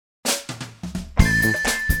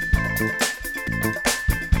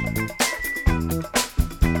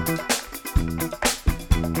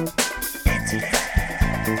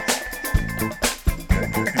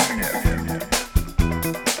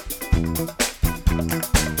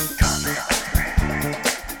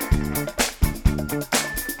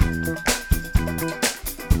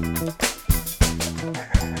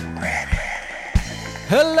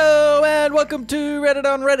Hello and welcome to Reddit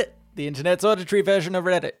on Reddit, the internet's auditory version of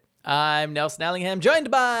Reddit. I'm Nelson Allingham,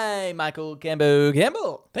 joined by Michael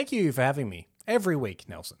Campbell. Thank you for having me every week,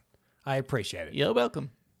 Nelson. I appreciate it. You're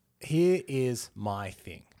welcome. Here is my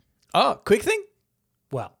thing. Oh, quick thing?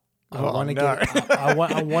 Well, I Oh, want to no. get. I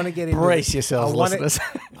want to get into. Brace yourselves, listeners.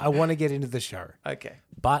 I want to get into the show, Okay.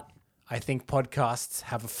 but I think podcasts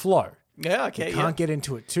have a flow. Yeah, okay. You can't get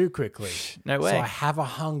into it too quickly. No way. So I have a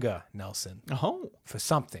hunger, Nelson, Oh, for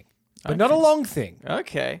something, but not a long thing.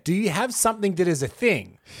 okay. Do you have something that is a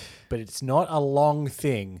thing, but it's not a long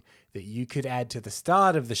thing that you could add to the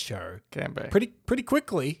start of the show Cambo. pretty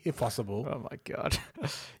quickly, if possible? Oh my god.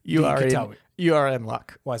 You can tell me. You are in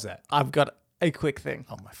luck. Why is that? I've got a quick thing.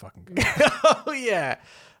 Oh my fucking god! Oh yeah.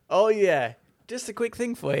 Oh yeah. Just a quick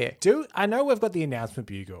thing for you. I know we've got the announcement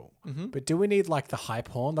bugle, but do we need like the hype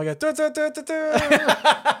horn, like a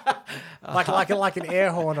like an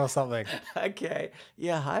air horn or something? Okay.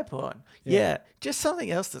 Yeah, hype on. Yeah. Just something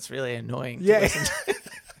else that's really annoying. to Yeah. listen to.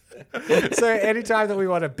 So anytime that we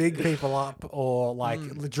want to big people up or like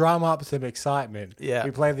drum up some excitement, Yeah.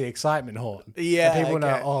 we play the excitement horn. Yeah, and people know,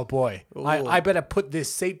 okay. oh boy, Ooh. I better put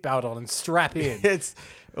this seatbelt on and strap in It's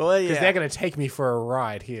well, yeah. because they're going to take me for a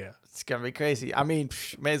ride here. It's gonna be crazy. I mean,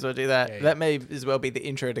 may as well do that. Yeah. That may as well be the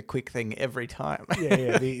intro to Quick Thing every time.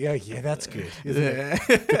 Yeah, that's good, isn't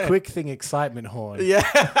it? The quick thing excitement horn.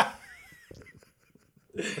 Yeah.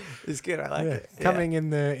 It's good. I like Yeah, it. Yeah. coming in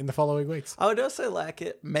the following weeks. I would also like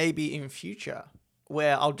it maybe in future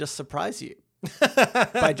where I'll just surprise you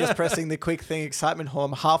by just pressing the Quick Thing excitement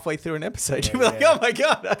horn halfway through an episode. You'll be like, yeah. oh my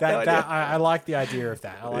God. I had no idea. I like the idea of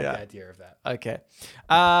that. I like Yeah. the idea of that. Okay.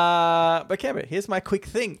 But Cameron, here's my quick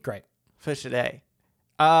thing Great. for today.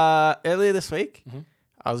 Earlier this week, Mm-hmm.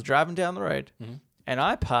 I was driving down the road and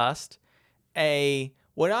I passed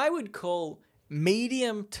what I would call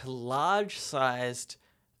medium to large sized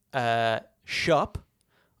shop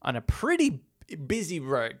on a pretty busy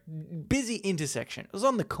road, busy intersection. It was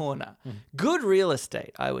on the corner. Good real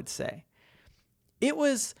estate, I would say. It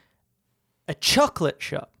was a chocolate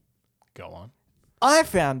shop. Go on. I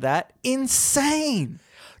found that insane.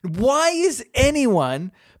 Why is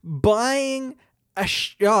anyone buying a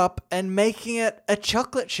shop and making it a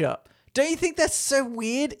chocolate shop? Don't you think that's so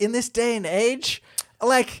weird in this day and age?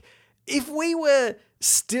 Like, if we were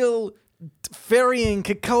still ferrying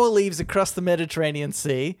cocoa leaves across the Mediterranean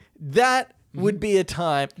Sea, that would be a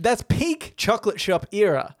time. That's peak chocolate shop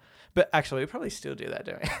era. But actually, we probably still do that,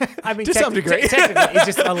 don't we? I mean, to some degree. technically, it's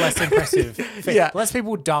just a less impressive thing. Yeah. Less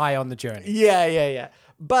people die on the journey. Yeah.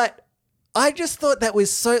 But I just thought that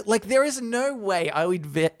was so, like, there is no way I would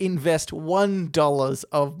invest $1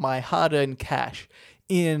 of my hard-earned cash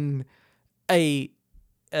in a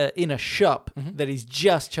shop that is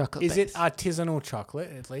just chocolate. Is it based. artisanal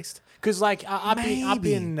chocolate at least? Because like up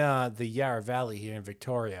Maybe. in the Yarra Valley here in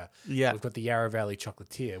Victoria, Yeah. we've got the Yarra Valley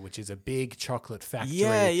Chocolatier, which is a big chocolate factory.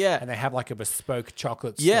 Yeah. And they have like a bespoke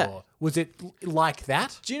chocolate Yeah. store. Was it like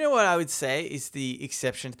that? Do you know what I would say is the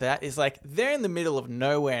exception to that? Is like they're in the middle of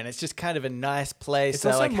nowhere and it's just kind of a nice place. It's to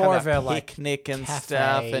also like more have of a, like, picnic and cafe,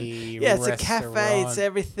 stuff. And yeah, it's a cafe. It's restaurant.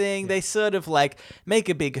 everything. They sort of like make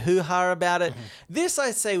a big hoo-ha about it. This I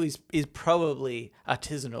say is probably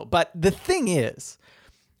artisanal. But the thing is,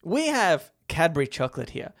 we have Cadbury chocolate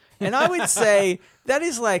here. And I would say that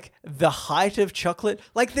is like the height of chocolate.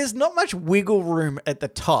 Like there's not much wiggle room at the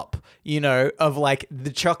top, of like the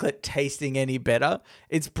chocolate tasting any better.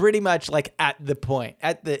 It's pretty much like at the point,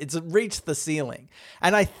 it's reached the ceiling.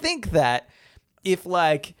 And I think that if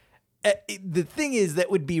like, the thing is that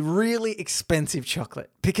would be really expensive chocolate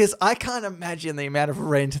because I can't imagine the amount of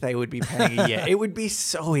rent they would be paying a year. It would be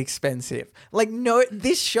so expensive. Like, no,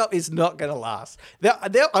 this shop is not going to last.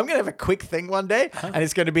 I'm going to have a quick thing one day and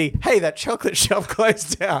it's going to be, hey, that chocolate shop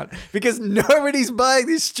closed down because nobody's buying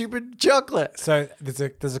this stupid chocolate. So there's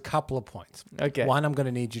a couple of points. Okay. One, I'm going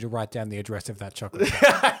to need you to write down the address of that chocolate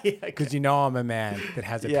shop because I'm a man that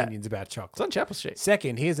has Yeah. opinions about chocolate. It's on Chapel Street.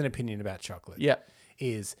 Second, here's an opinion about chocolate. Yeah.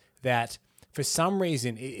 Is that for some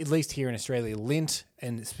reason, at least here in Australia, Lindt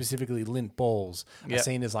and specifically Lindt balls are Yep.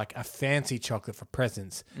 seen as like a fancy chocolate for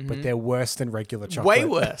presents, but they're worse than regular chocolate. Way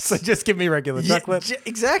worse. So just give me regular chocolate.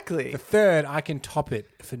 Exactly. The third, I can top it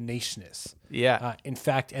for nicheness. Yeah. In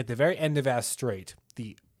fact, at the very end of our street,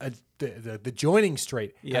 the joining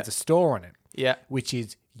street Yeah. has a store on it, Yeah. which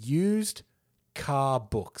is used car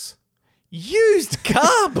books. Used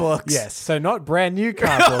car books. Yes, so not brand new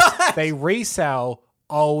car books. They resell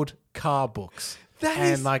old car books.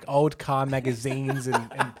 and like old car magazines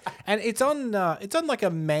and it's on like a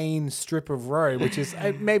main strip of road, which is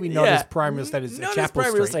maybe not as prime real estate as not Chapel as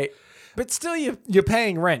prime real Street. estate, but still You're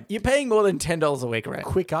paying rent. you're paying more than $10 a week rent.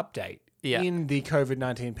 Quick update. Yeah. In the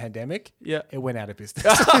COVID-19 pandemic, Yeah. it went out of business.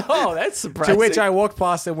 Oh, that's surprising. To which I walked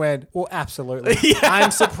past and went, well, absolutely.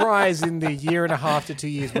 I'm surprised in the year and a half to 2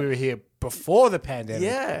 years we were here before the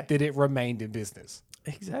pandemic that it remained in business.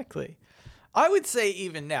 Exactly. I would say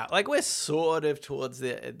even now, like we're sort of towards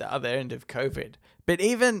the other end of COVID, but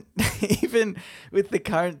even with the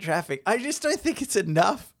current traffic, I just don't think it's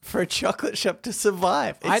enough for a chocolate shop to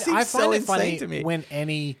survive. It seems I so find it insane funny to me. when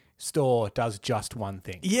any store does just one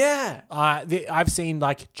thing. Yeah. I've seen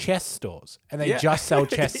like chess stores and they just sell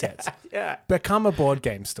chess sets. Yeah. Become a board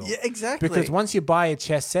game store. Yeah, exactly. Because once you buy a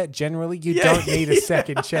chess set, generally you don't need a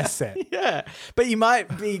second chess set. Yeah. But you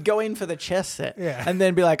might be going for the chess set and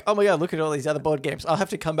then be like, oh my God, look at all these other board games. I'll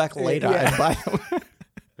have to come back later and buy them.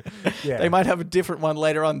 They might have a different one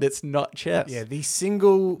later on that's not chess. Yeah, the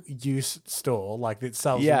single use store like that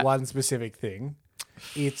sells one specific thing.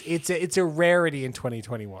 It's a rarity in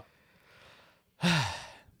 2021.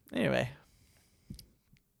 Anyway,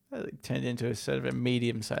 that turned into a sort of a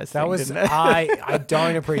medium-sized That thing, was didn't it? I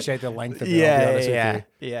don't appreciate the length of it. I'll be honest with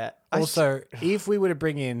you. Yeah. Also, if we were to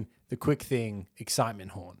bring in the quick thing excitement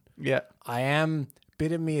horn, I am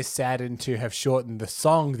bit of me is saddened to have shortened the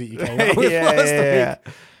song that you came up with last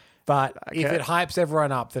week. But if it hypes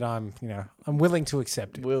everyone up, then I'm willing to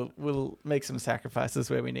accept it. We'll make some sacrifices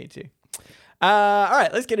where we need to. All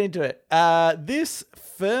right, let's get into it. This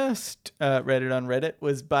first Reddit on Reddit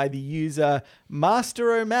was by the user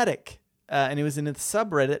Master-O-Matic, and it was in the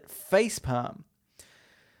subreddit Facepalm.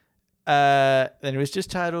 And it was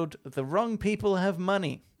just titled, "The Wrong People Have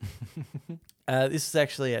Money." This is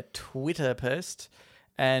actually a Twitter post,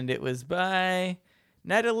 and it was by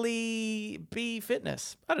Natalie B.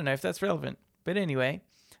 Fitness. I don't know if that's relevant, but anyway,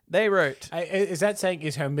 they wrote... Is that saying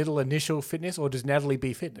is her middle initial Fitness, or does Natalie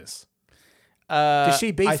B. Fitness? Does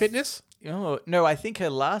she B Fitness? No, I think her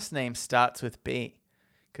last name starts with B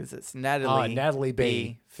because it's Natalie. Natalie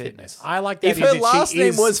B. Fitness. I like that. If her last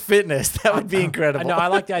name was Fitness, that would be incredible. No, I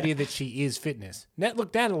like the idea that she is Fitness.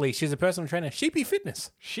 Look, Natalie, she's a personal trainer. She be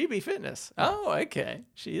Fitness. She be Fitness. Oh, okay.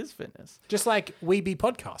 She is Fitness. Just like we be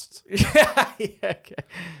podcasts. Yeah, okay.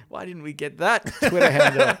 Why didn't we get that Twitter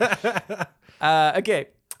handle? Okay.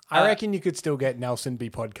 I reckon you could still get Nelson B.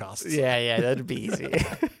 Podcasts. Yeah, that'd be easy.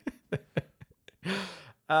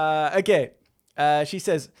 Okay. She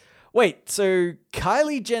says, wait, so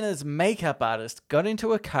Kylie Jenner's makeup artist got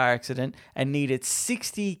into a car accident and needed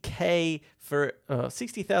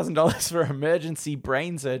 $60,000 for emergency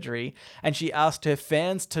brain surgery, and she asked her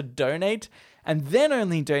fans to donate and then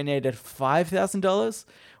only donated $5,000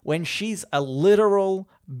 when she's a literal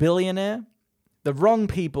billionaire? The wrong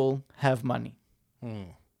people have money. Did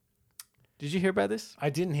you hear about this? I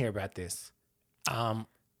didn't hear about this.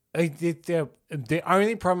 The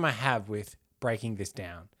only problem I have with breaking this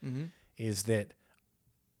down is that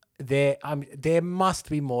there must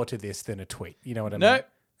be more to this than a tweet. You know what I mean? No,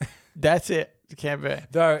 that's it. Canberra.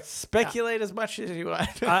 Though speculate as much as you want.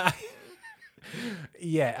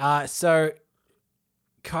 So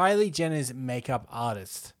Kylie Jenner's makeup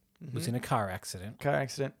artist was in a car accident.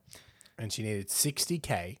 And she needed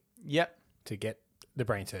 $60,000. Yep. To get the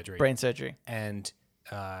brain surgery. And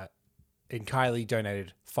Kylie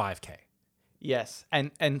donated $5,000. Yes.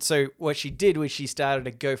 And so what she did was she started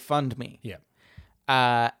a GoFundMe.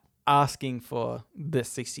 Yeah. Asking for the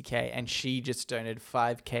 $60,000, and she just donated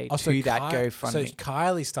 $5,000 to that GoFundMe. So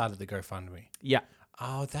Kylie started the GoFundMe. Yeah.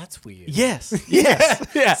 Oh, that's weird. Yes.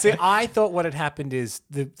 Yeah. See, I thought what had happened is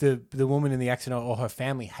the woman in the accident or her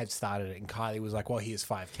family had started it, and Kylie was like, "Well, here's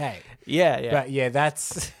 $5,000." Yeah. But yeah,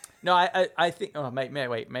 that's no. I think. Oh,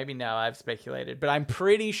 wait. Maybe now I've speculated, but I'm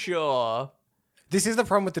pretty sure. This is the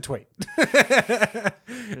problem with the tweet.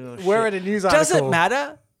 We're at a news article.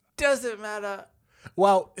 Does it matter?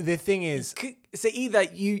 Well, the thing is, so either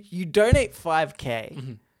you donate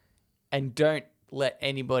 $5,000 and don't let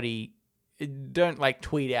anybody, don't like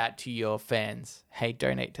tweet out to your fans, hey,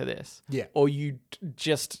 donate to this. Yeah. Or you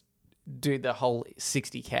just do the whole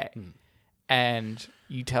 $60,000 and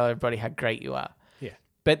you tell everybody how great you are. Yeah.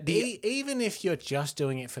 But even if you're just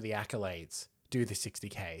doing it for the accolades, do the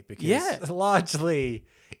 $60,000 because largely,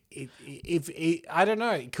 if I don't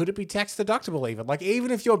know, could it be tax deductible even? Like even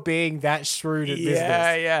if you're being that shrewd at business.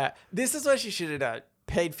 Yeah. This is what she should have done.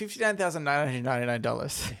 Paid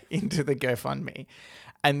 $59,999 into the GoFundMe.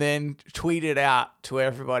 and then tweeted out to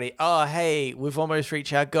everybody, "Oh, hey, we've almost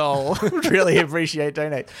reached our goal. Really appreciate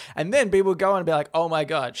donate." And then people go and be like, "Oh my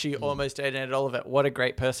God, she almost donated all of it. What a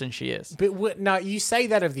great person she is." But no, you say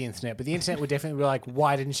that of the internet, but the internet would definitely be like,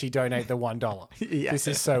 "Why didn't she donate the $1? Yeah. This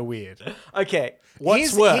is so weird." Okay,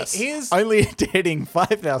 what's worse? Only donating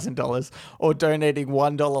 $5,000 or donating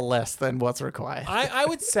 $1 less than what's required. I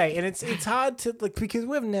would say, and it's hard to like because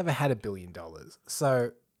we've never had $1 billion,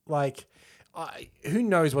 so like. Who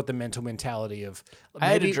knows what the mental mentality of... I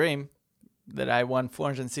had a dream that I won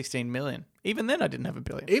 416 million. Even then, I didn't have $1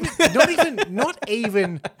 billion. Not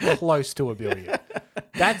even close to $1 billion.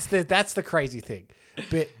 That's the crazy thing.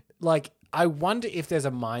 But like, I wonder if there's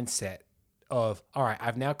a mindset of, all right,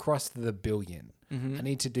 I've now crossed the $1 billion. Mm-hmm. I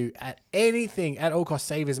need to do at all costs,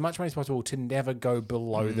 save as much money as possible to never go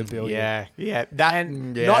below the $1 billion. Yeah.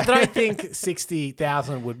 Not that I think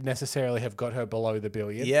 60,000 would necessarily have got her below the $1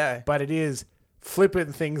 billion. Yeah. But it is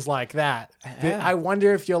flippant things like that. I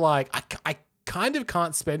wonder if you're like, I kind of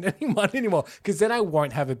can't spend any money anymore because then I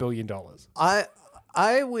won't have $1 billion. I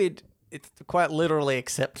would quite literally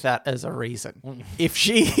accept that as a reason. If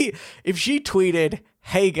she tweeted,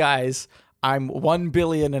 "Hey guys, I'm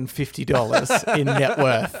 $1,050,000,000 in net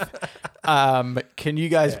worth. Can you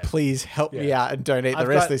guys please help me out and donate the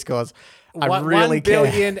rest of this cause? I really care.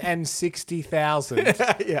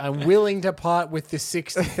 $1,060,000. Yeah. I'm willing to part with the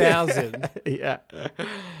 60,000. Yeah.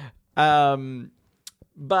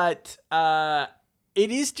 But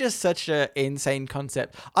it is just such an insane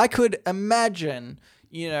concept. I could imagine,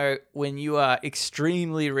 when you are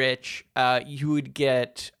extremely rich, you would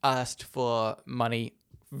get asked for money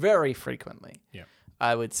very frequently. Yeah,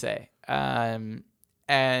 I would say, and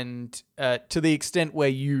to the extent where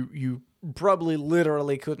you probably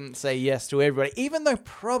literally couldn't say yes to everybody, even though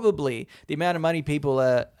probably the amount of money people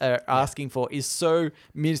are asking for is so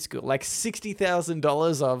minuscule. Like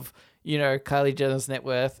 $60,000 of Kylie Jenner's net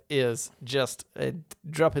worth is just a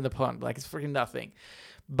drop in the pond. Like it's freaking nothing.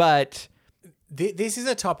 But this is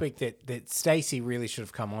a topic that Stacey really should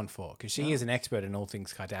have come on for because she is an expert in all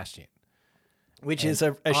things Kardashian. Which is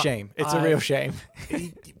a shame. It's a real shame.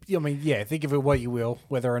 I mean, yeah, think of it what you will,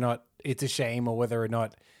 whether or not it's a shame or whether or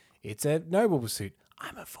not it's a noble pursuit.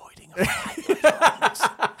 I'm avoiding a fight.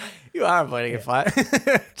 You are avoiding a fight.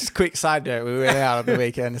 Just quick side note, we went out on the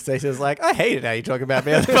weekend and Stacey was like, "I hated how you talk about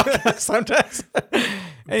me on the podcast sometimes."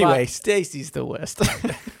 Anyway, Stacey's the worst.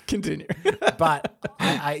 Continue. But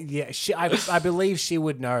I believe she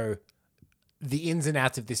would know the ins and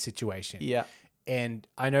outs of this situation. Yeah. And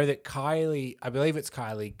I know that Kylie, I believe it's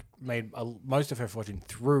Kylie, made most of her fortune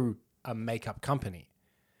through a makeup company.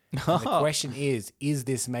 And the question is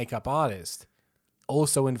this makeup artist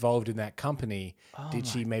also involved in that company? Did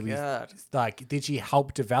she maybe did she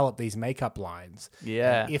help develop these makeup lines?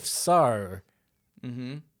 Yeah. And if so,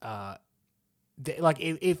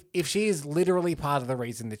 if she is literally part of the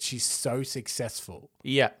reason that she's so successful,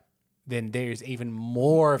 then there's even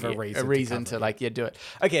more of a reason to do it.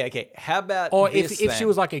 Okay. How about if she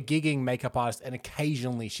was like a gigging makeup artist and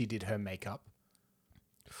occasionally she did her makeup.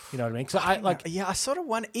 You know what I mean? So I sort of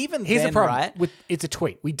want even here's then, the problem, right? It's a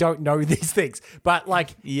tweet. We don't know these things. But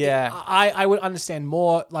I would understand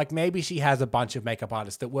more like maybe she has a bunch of makeup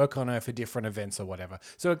artists that work on her for different events or whatever.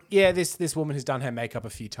 So this woman has done her makeup a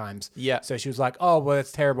few times. Yeah. So she was like, "Oh, well,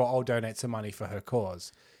 it's terrible. I'll donate some money for her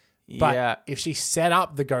cause." But if she set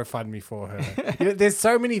up the GoFundMe for her, there's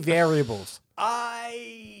so many variables.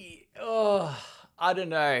 I don't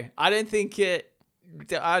know. I don't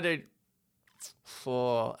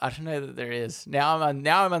know that there is. Now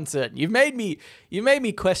I'm uncertain. You've made me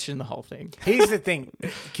question the whole thing. Here's the thing,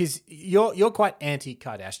 because you're quite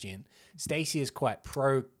anti-Kardashian. Stacey is quite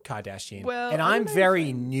pro-Kardashian. And I'm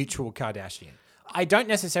very neutral Kardashian. I don't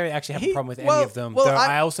necessarily actually have a problem with any of them, though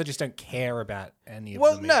I also just don't care about any of them.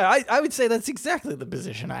 Well, no, I would say that's exactly the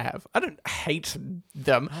position I have. I don't hate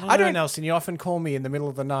them. I don't know, Nelson. You often call me in the middle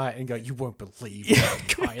of the night and go, "You won't believe what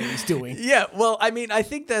Kylie's doing." Yeah, well, I mean, I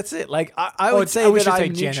think that's it. Like, I would say that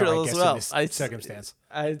I'm neutral as well. In this circumstance.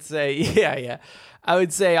 I'd say, yeah. I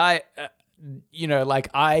would say I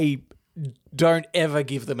don't ever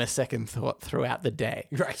give them a second thought throughout the day.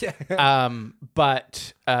 Right, yeah.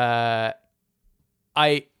 But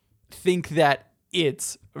I think that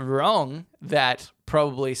it's wrong that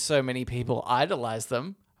probably so many people idolize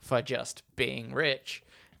them for just being rich,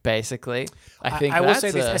 basically. I will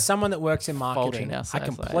say this, as someone that works in marketing, I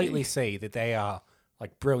completely see that they are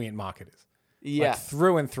like brilliant marketers. Yeah. Like,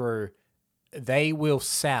 through and through, they will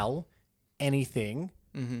sell anything,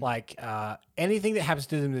 like anything that happens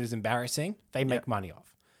to them that is embarrassing, they make money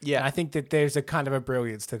off. Yeah. And I think that there's a kind of a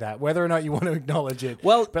brilliance to that, whether or not you want to acknowledge it.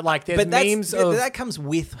 Well, but like there's memes of... That comes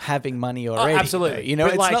with having money already. Absolutely. Though. You know,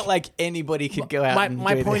 but it's like, not like anybody could go out and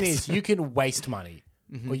my do point this. is you can waste money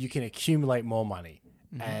or you can accumulate more money.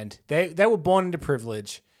 And they were born into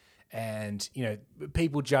privilege. And, you know,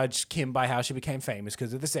 people judge Kim by how she became famous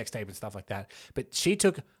because of the sex tape and stuff like that. But she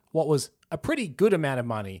took what was a pretty good amount of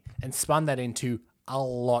money and spun that into a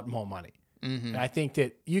lot more money. And I think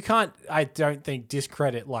that you can't, I don't think,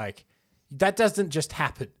 discredit, like, that doesn't just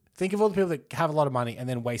happen. Think of all the people that have a lot of money and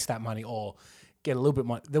then waste that money or get a little bit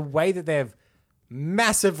more. The way that they've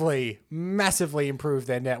massively improved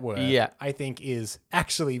their net worth, I think is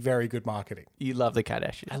actually very good marketing. You love the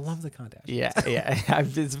Kardashians. I love the Kardashians. Yeah.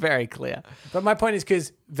 It's very clear. But my point is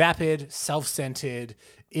because vapid, self-centered,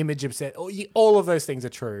 image obsessed, all of those things are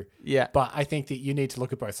true. Yeah. But I think that you need to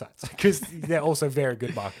look at both sides because they're also very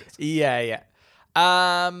good marketers. Yeah.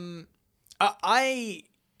 I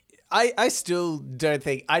still don't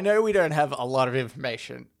think, I know we don't have a lot of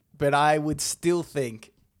information, but I would still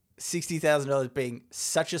think $60,000 being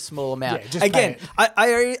such a small amount. Yeah, just again,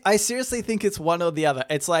 pay I seriously think it's one or the other.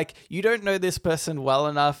 It's like you don't know this person well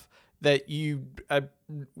enough that you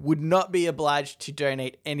would not be obliged to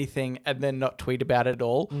donate anything and then not tweet about it at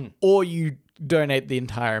all, or you donate the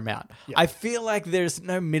entire amount. Yeah. I feel like there's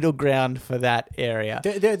no middle ground for that area.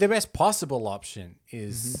 The best possible option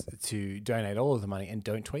is to donate all of the money and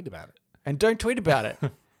don't tweet about it. And don't tweet about it.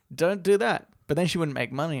 Don't do that. But then she wouldn't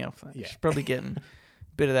make money off that. Yeah. She's probably getting a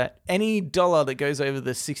bit of that. Any dollar that goes over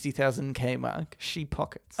the 60,000K mark, she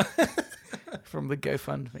pockets from the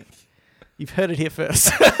GoFundMe. You've heard it here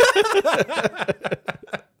first.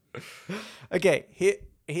 Okay,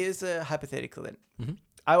 here's a hypothetical then.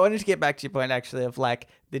 I wanted to get back to your point actually of like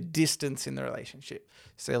the distance in the relationship.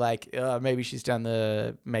 So like maybe she's done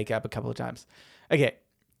the makeup a couple of times. Okay,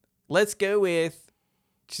 let's go with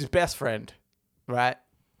she's best friend, right?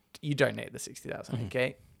 You donate the 60,000,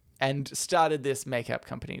 okay? And started this makeup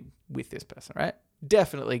company with this person, right?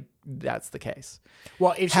 Definitely that's the case.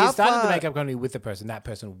 Well, if she started the makeup company with the person, that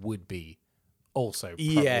person would be also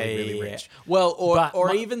probably really rich. Well,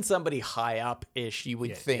 or even somebody high up-ish you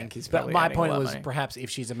would think is probably. But my point was money. Perhaps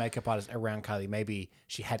if she's a makeup artist around Kylie, maybe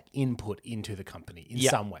she had input into the company in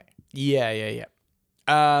some way. Yeah.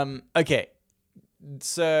 Okay.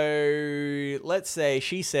 So let's say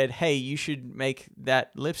she said, hey, you should make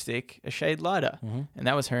that lipstick a shade lighter. And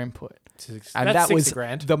that was her input. And that was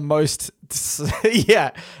 $60,000. the most,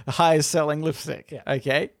 highest selling lipstick. Yeah.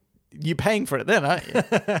 Okay. You're paying for it then, aren't you?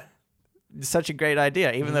 Such a great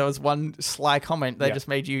idea. Even though it was one sly comment, they just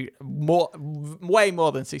made you way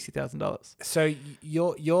more than $60,000. So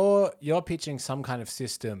you're pitching some kind of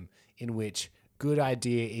system in which good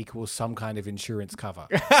idea equals some kind of insurance cover.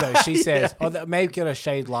 So she says, make it a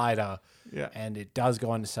shade lighter. Yeah. And it does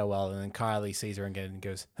go on so well. And then Kylie sees her again and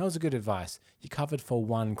goes, that was a good advice. You covered for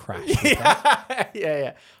one crash.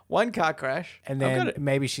 Yeah. One car crash. And then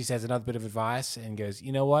maybe she says another bit of advice and goes,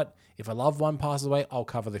 you know what? If a loved one passes away, I'll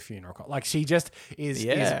cover the funeral cost. Like she just is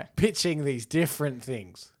pitching these different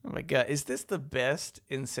things. Oh my God. Is this the best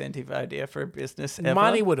incentive idea for a business ever?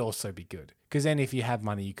 Money would also be good. Because then if you have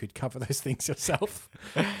money, you could cover those things yourself.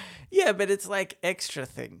 Yeah, but it's like extra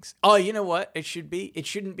things. Oh, you know what? It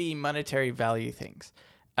shouldn't be monetary value things.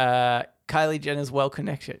 Kylie Jenner's well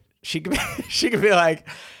connected. She could be like,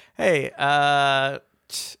 hey, I'll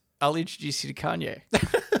introduce you to Kanye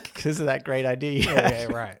because of that great idea. Yeah,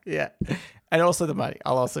 right. Yeah. And also the money.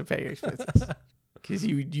 I'll also pay your expenses because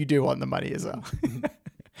you do want the money as well.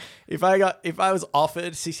 If I was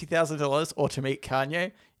offered $60,000 or to meet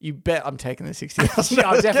Kanye, you bet I'm taking the $60,000.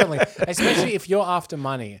 Yeah, definitely. Especially if you're after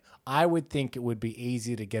money, I would think it would be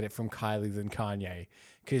easier to get it from Kylie than Kanye.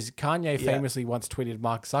 Because Kanye famously once tweeted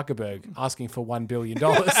Mark Zuckerberg asking for $1 billion.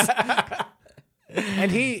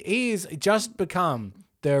 And he's just become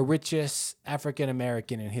the richest African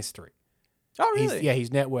American in history. Oh, really?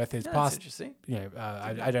 His net worth is past. Interesting.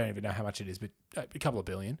 I don't even know how much it is, but a couple of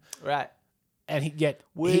billion. Right. And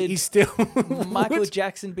he's still. Michael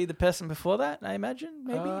Jackson be the person before that? I imagine.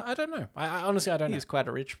 Maybe. I don't know. I honestly don't know. He was quite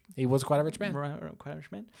a rich. He was quite a rich man. Right, quite a rich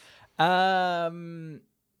man.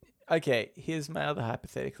 Okay. Here's my other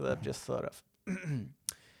hypothetical that I've just thought of.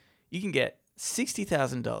 You can get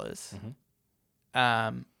 $60,000,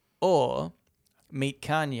 or meet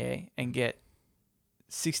Kanye and get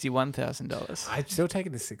 $61,000. I'm still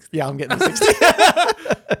taking the 60. Yeah, I'm getting the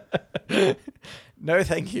 60. No,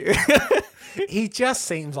 thank you. He just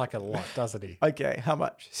seems like a lot, doesn't he? Okay, how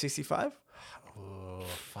much? 65? Oh,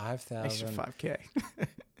 5,000. Extra 5K.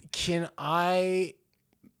 Can I...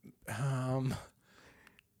 how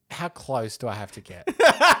close do I have to get?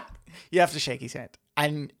 You have to shake his hand.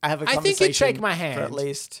 and I have a I conversation think you'd shake my hand for at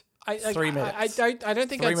least 3 minutes. I don't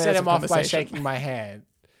think 3 I'd set minutes him of off by conversation. shaking my hand.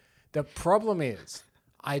 The problem is,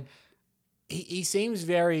 he seems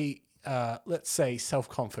very, let's say,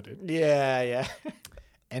 self-confident. Yeah.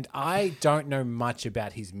 And I don't know much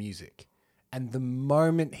about his music. And the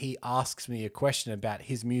moment he asks me a question about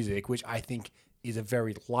his music, which I think is a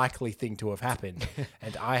very likely thing to have happened,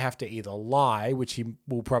 and I have to either lie, which he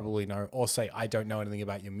will probably know, or say, I don't know anything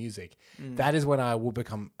about your music, that is when I will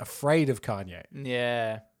become afraid of Kanye.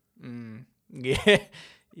 Yeah. Yeah.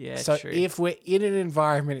 Yeah, So true. if we're in an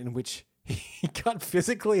environment in which he can't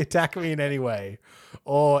physically attack me in any way,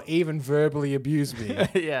 or even verbally abuse me,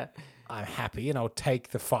 yeah. I'm happy and I'll take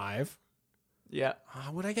the 5. Yeah.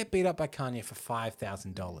 Would I get beat up by Kanye for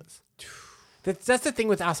 $5,000? That's the thing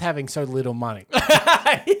with us having so little money.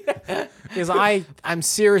 Because I'm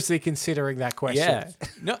seriously considering that question.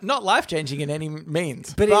 Yeah. Not life-changing in any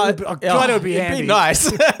means. But it would be handy. It'd be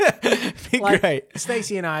nice. It'd be great.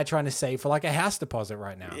 Stacey and I are trying to save for like a house deposit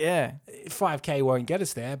right now. Yeah. $5,000 won't get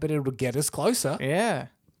us there, but it'll get us closer. Yeah.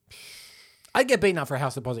 I'd get beaten up for a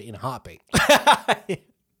house deposit in a heartbeat.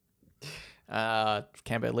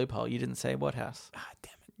 Cambo loophole. You didn't say what house. Ah,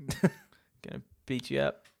 damn it. Gonna beat you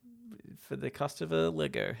up for the cost of a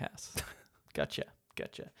Lego house. Gotcha.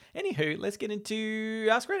 Anywho, let's get into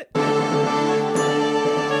Ask Reddit.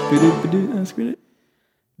 Ask Reddit.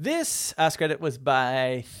 This Ask Reddit was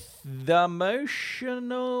by The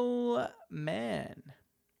Emotional Man.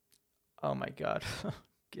 Oh my God.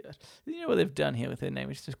 God. You know what they've done here with their name,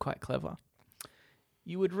 which is just quite clever.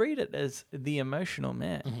 You would read it as The Emotional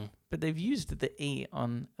Man, but they've used the E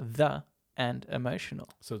on the and emotional.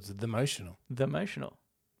 So it's the emotional. The Emotional.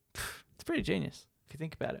 It's pretty genius if you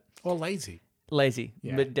think about it. Or lazy. Lazy,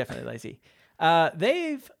 Yeah. but definitely lazy.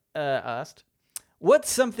 They've asked, what's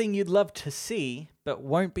something you'd love to see but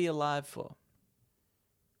won't be alive for?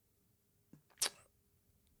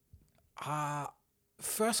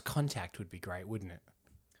 First Contact would be great, wouldn't it?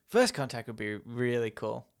 First Contact would be really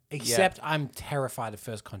cool. Except I'm terrified of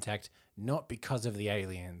First Contact, not because of the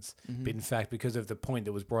aliens, but in fact because of the point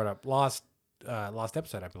that was brought up last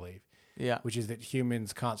episode, I believe. Yeah. Which is that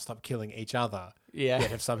humans can't stop killing each other. Yeah.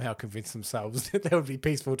 Yet have somehow convinced themselves that they would be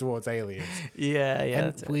peaceful towards aliens. Yeah.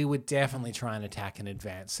 And we would definitely try and attack an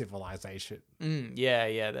advanced civilization.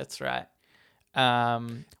 Yeah, that's right.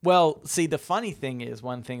 Well, see, the funny thing is,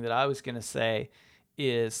 one thing that I was going to say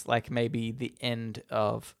is like maybe the end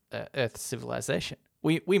of Earth's civilization.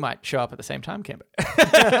 We might show up at the same time, Kimber.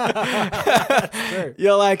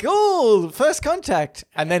 You're like, oh, First Contact.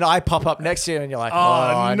 And then I pop up next to you and you're like,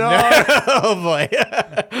 oh no. Oh boy.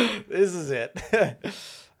 This is it.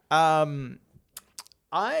 I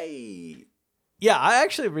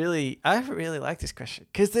actually really like this question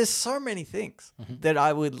because there's so many things that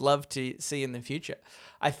I would love to see in the future.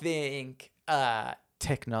 I think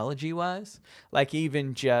technology wise, like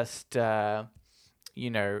even just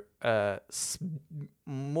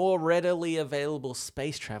more readily available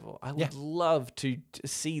space travel. I would love to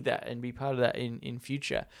see that and be part of that in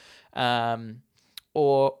future.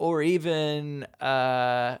 Or even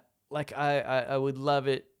like I would love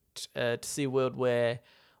it to see a world where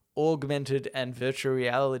augmented and virtual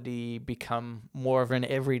reality become more of an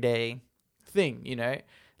everyday thing, you know?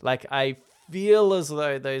 Like I feel as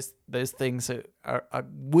though those things are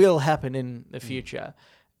will happen in the future.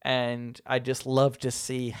 And I just love to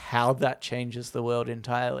see how that changes the world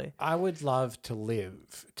entirely. I would love to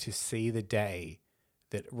live to see the day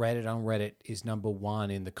that Reddit on Reddit is number 1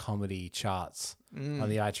 in the comedy charts on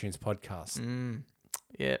the iTunes podcast.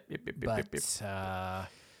 Yep. But I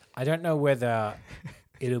don't know whether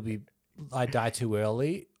it'll be I die too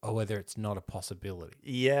early or whether it's not a possibility.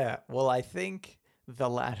 Yeah. Well, I think the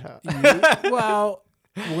latter. Well,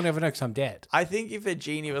 we'll never know because I'm dead. I think if a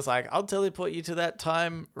genie was like, I'll teleport you to that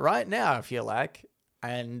time right now if you like.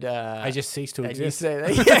 And I just cease to exist. You say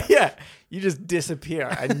that, yeah. You just disappear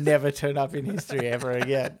and never turn up in history ever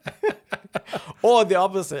again. Or the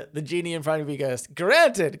opposite. The genie in front of you goes,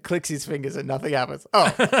 granted, clicks his fingers and nothing happens.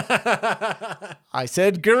 Oh. I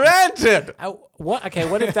said granted. What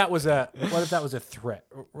if that was a threat,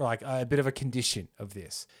 like a bit of a condition of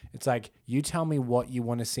this? It's like, you tell me what you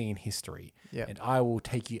want to see in history, and I will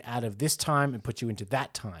take you out of this time and put you into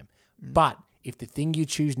that time. But if the thing you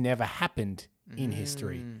choose never happened in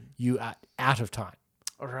history, you are out of time.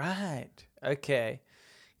 Right. Okay.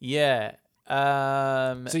 Yeah.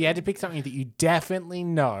 So you had to pick something that you definitely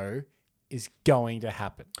know is going to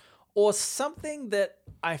happen. Or something that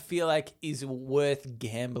I feel like is worth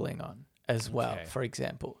gambling on as well, for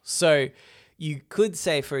example. So you could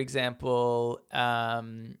say, for example,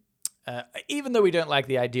 even though we don't like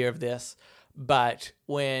the idea of this, But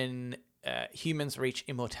when humans reach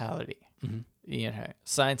immortality,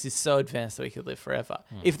 science is so advanced that we could live forever.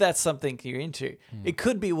 If that's something you're into, it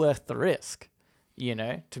could be worth the risk.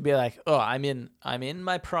 To be like, oh, I'm in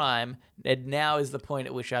my prime, and now is the point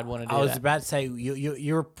at which I'd want to do that. I was about to say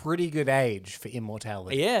you're a pretty good age for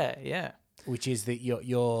immortality. Yeah. Which is that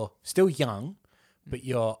you're still young, but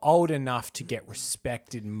you're old enough to get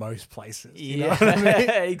respect in most places. You know what I mean?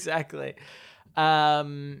 Exactly.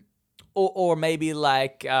 Or maybe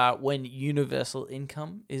like when universal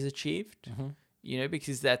income is achieved,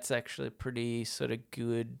 because that's actually a pretty sort of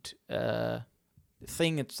good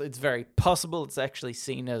thing. It's very possible. It's actually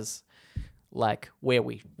seen as like where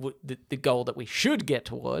the goal that we should get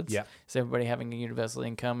towards. Yeah. So everybody having a universal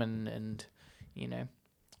income and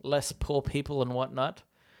less poor people and whatnot.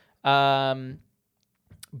 But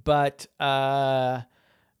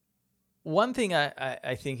one thing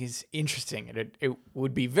I think is interesting, and it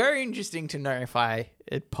would be very interesting to know if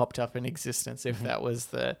it popped up in existence, if that was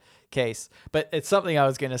the case. But it's something I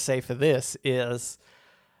was going to say for this is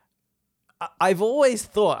I've always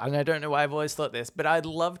thought, and I don't know why I've always thought this, but I'd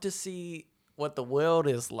love to see what the world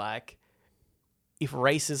is like if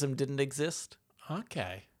racism didn't exist.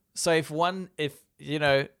 Okay. So if one day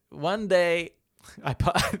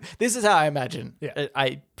this is how I imagine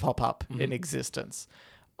I pop up in existence.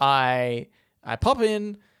 I pop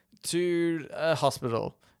in to a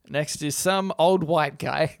hospital next to some old white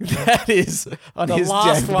guy that is on his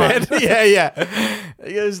deathbed. Yeah.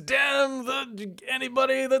 He goes, damn,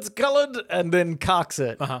 anybody that's colored, and then cocks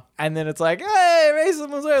it. And then it's like, hey, racism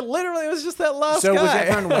was there. Literally, it was just that last guy. So was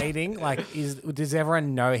everyone waiting? Like, does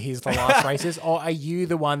everyone know he's the last racist? Or are you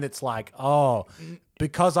the one that's like, oh,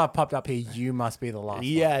 because I popped up here, you must be the last one?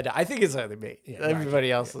 Yeah, I think it's only me. Yeah,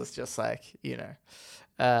 everybody else is just like,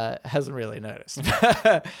 hasn't really noticed.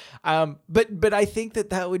 But I think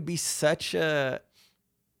that would be such a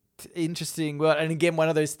interesting world. And again, one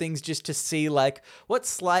of those things just to see like what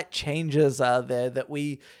slight changes are there that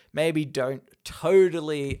we maybe don't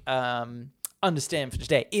totally understand for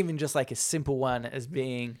today. Even just like a simple one as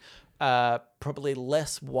being probably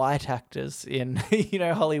less white actors in,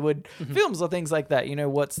 Hollywood films or things like that.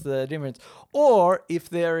 What's the difference? Or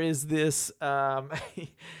if there is this, I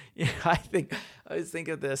always think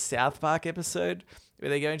of the South Park episode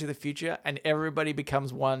where they go into the future and everybody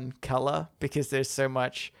becomes one color because there's so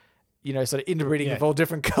much, sort of interbreeding of all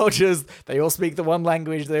different cultures. They all speak the one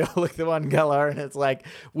language. They all look the one color. And it's like,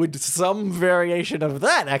 would some variation of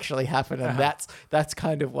that actually happen? And that's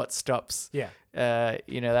kind of what stops. Yeah.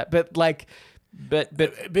 That. But like,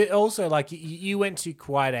 but also like you went to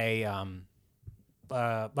quite a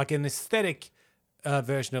like an aesthetic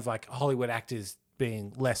version of like Hollywood actors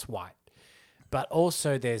being less white, but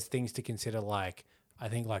also there's things to consider like I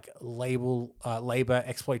think like labor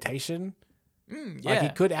exploitation. Like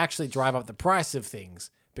it could actually drive up the price of things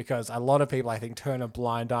because a lot of people I think turn a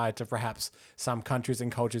blind eye to perhaps some countries and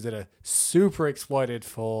cultures that are super exploited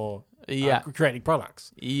for creating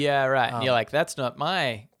products. Yeah, right. And you're like, that's not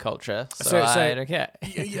my culture, so I don't care.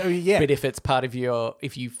 Yeah. But if it's part of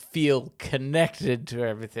if you feel connected to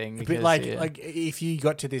everything. Because, like if you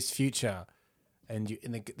got to this future and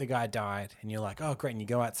the guy died and you're like, oh, great. And you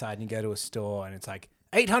go outside and you go to a store and it's like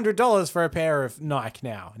 $800 for a pair of Nike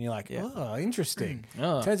now. And you're like, oh, interesting.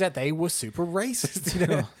 Turns out they were super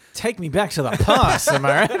racist. Take me back to the past, am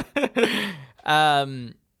I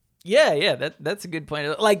right? Yeah, that's a good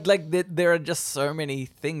point. Like there are just so many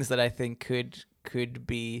things that I think could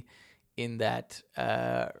be in that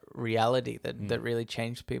reality that really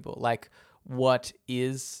changed people. Like, what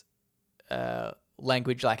is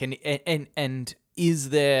language like, and is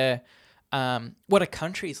there what are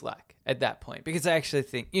countries like at that point? Because I actually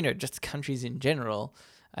think just countries in general,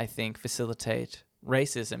 I think facilitate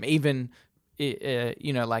racism. Even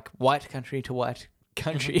like white country to white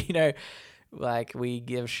country. Like we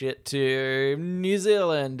give shit to New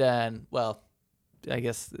Zealand and, well, I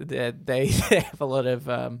guess they have a lot of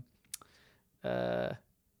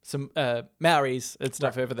some Maoris and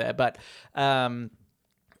stuff over there, but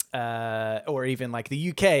or even like the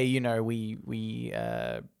UK, we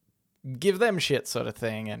give them shit sort of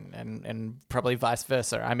thing, and probably vice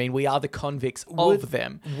versa. I mean, we are the convicts of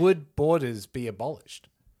them. Would borders be abolished?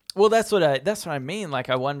 Well, that's what I mean. Like,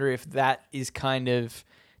 I wonder if that is kind of.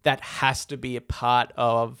 That has to be a part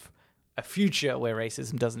of a future where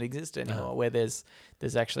racism doesn't exist anymore, where there's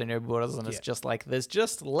actually no borders and it's just like there's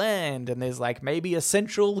just land and there's like maybe a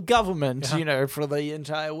central government, for the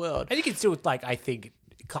entire world. And you can still like I think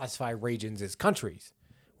classify regions as countries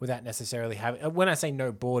without necessarily having. When I say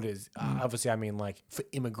no borders, obviously I mean like for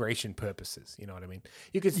immigration purposes. You know what I mean?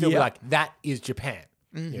 You could still be like that is Japan.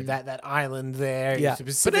 that island there. Yeah.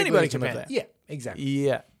 But anybody can live there. Yeah, exactly.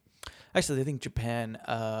 Yeah. Actually, I think Japan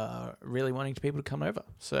are really wanting people to come over.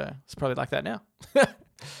 So it's probably like that now.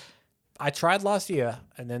 I tried last year,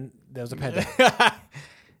 and then there was a pandemic.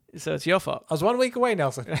 So it's your fault. I was 1 week away,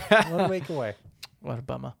 Nelson. 1 week away. What a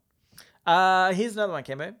bummer. Here's another one,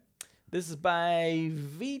 Cambo. This is by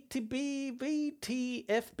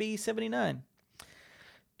VTFB79.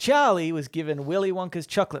 Charlie was given Willy Wonka's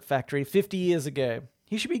chocolate factory 50 years ago.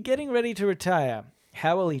 He should be getting ready to retire.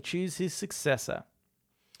 How will he choose his successor?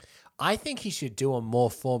 I think he should do a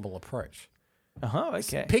more formal approach.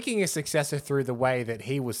 Okay. Picking a successor through the way that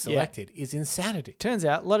he was selected is insanity. Turns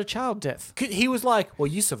out, a lot of child death. He was like, well,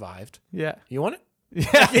 you survived. Yeah. You want it?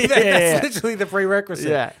 That's literally the prerequisite.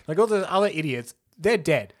 Yeah. Like all the other idiots, they're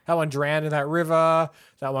dead. That one drowned in that river.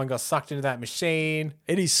 That one got sucked into that machine.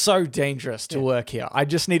 It is so dangerous to work here. I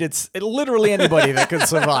just needed literally anybody that could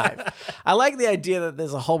survive. I like the idea that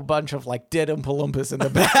there's a whole bunch of like dead Oompa Loompas in the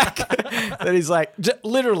back. That he's like,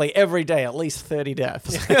 literally every day, at least 30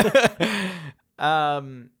 deaths.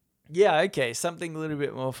 Okay, something a little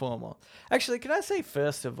bit more formal. Actually, can I say,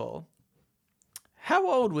 first of all, how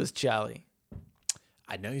old was Charlie?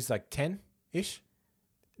 I know he's like 10-ish.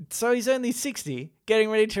 So he's only 60, getting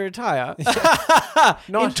ready to retire. In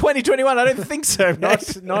 2021, I don't think so,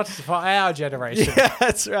 mate. Not for our generation. Yeah,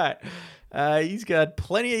 that's right. He's got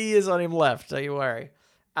plenty of years on him left, don't you worry.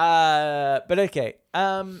 But okay.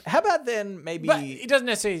 How about then maybe... But it doesn't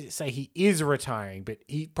necessarily say he is retiring, but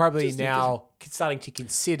he probably just now starting to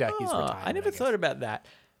consider his retirement. I never thought about that.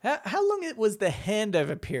 How long was the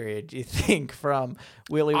handover period, do you think, from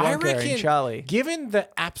Willy Wonka and Charlie? Given the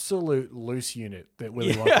absolute loose unit that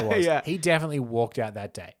Willy Wonka was, he definitely walked out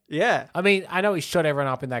that day. Yeah. I mean, I know he shot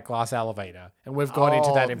everyone up in that glass elevator, and we've gone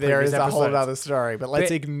into that in previous episodes. There is a whole other story, but let's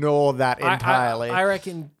ignore that entirely. I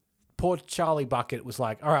reckon poor Charlie Bucket was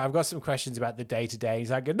like, all right, I've got some questions about the day-to-day. He's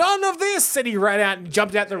like, none of this! And he ran out and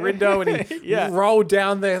jumped out the window, and he rolled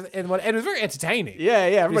down there, and it was very entertaining. Yeah,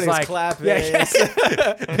 everybody was clapping. Yeah.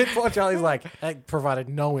 Poor Charlie's like, that provided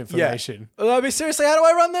no information. I mean, seriously, how do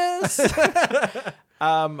I run this?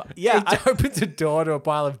 He opens a door to a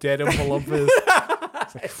pile of dead Oompa Loompas.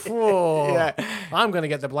 I'm going to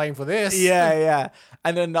get the blame for this. Yeah.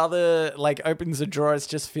 And another, opens a drawer. It's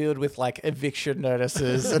just filled with, eviction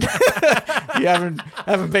notices. And you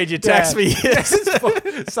haven't paid your tax for years.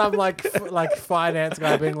 Some, finance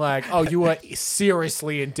guy being like, oh, you were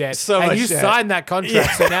seriously in debt. So and you debt. signed that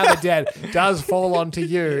contract, so now the debt does fall onto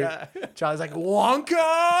you. Yeah. Charlie's like,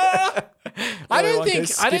 Wonka! I don't think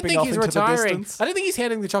he's retiring. I don't think he's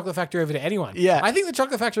handing the chocolate factory over to anyone. Yeah. I think the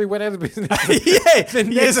chocolate factory went out of business the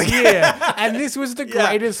next year. And this was the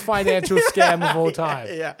greatest financial scam of all time.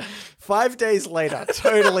 Yeah. 5 days later,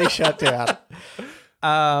 totally shut down.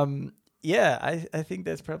 I think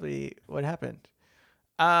that's probably what happened.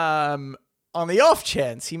 On the off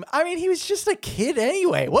chance, he was just a kid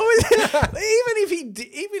anyway. What was it?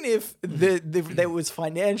 Even if that was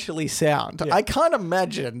financially sound, I can't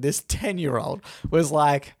imagine this 10-year-old was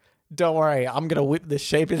like, don't worry, I'm going to whip this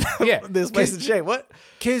shape in this place in shape. What?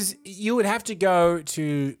 Because you would have to go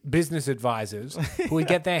to business advisors who would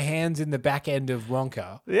get their hands in the back end of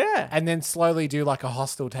Wonka. Yeah. And then slowly do a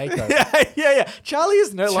hostile takeover. Yeah. Charlie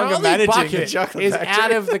is no longer managing Bucket the chocolate is factory.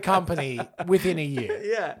 out of the company within a year.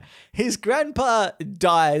 Yeah. His grandpa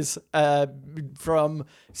dies from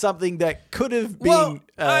something that could have been...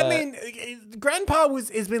 Grandpa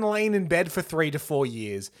has been laying in bed for 3 to 4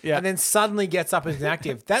 years and then suddenly gets up and is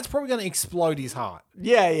active. That's probably going to explode his heart.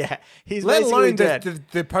 Yeah. He's let alone dead.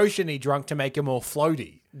 The potion he drunk to make him more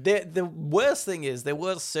floaty. The worst thing is there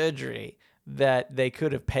was surgery that they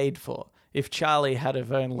could have paid for if Charlie had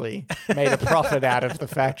have only made a profit out of the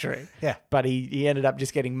factory. Yeah. But he ended up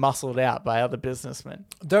just getting muscled out by other businessmen.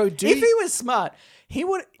 If he was smart,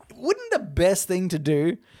 wouldn't the best thing to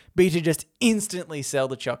do be to just instantly sell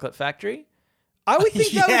the chocolate factory? I would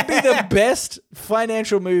think that would be the best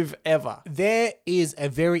financial move ever. There is a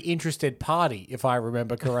very interested party, if I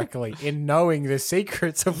remember correctly, in knowing the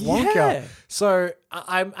secrets of Wonka. Yeah. So,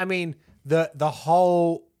 I mean, the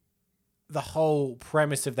whole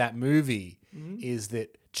premise of that movie is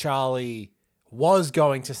that Charlie was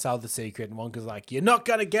going to sell the secret, and Wonka's like, "You're not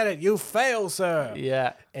going to get it. You'll fail, sir."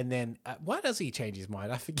 Yeah. And then, why does he change his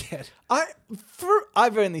mind? I forget.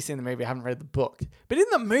 I've only seen the movie. I haven't read the book. But in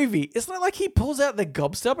the movie, it's not like he pulls out the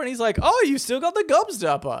gobstopper and he's like, "Oh, you still got the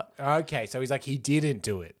gobstopper." Okay, so he's like, he didn't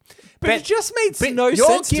do it. But it just made no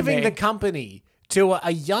sense You're giving the company to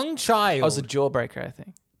a young child. Oh, it was a jawbreaker, I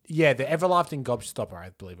think. Yeah, the everlasting gobstopper,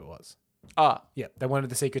 I believe it was. Yeah, they wanted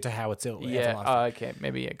the secret to how it's everlasting. Yeah. Oh, okay.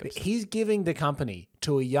 Maybe He's giving the company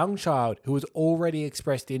to a young child who has already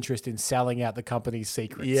expressed interest in selling out the company's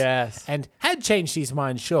secrets. Yes. And had changed his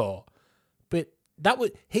mind, sure. But that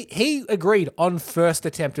was he agreed on first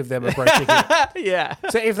attempt of them approaching him. Yeah.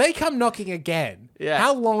 So if they come knocking again, Yeah.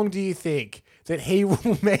 how long do you think that he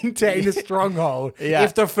will maintain a stronghold Yeah.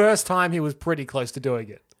 if the first time he was pretty close to doing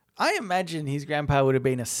it? I imagine his grandpa would have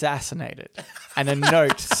been assassinated and a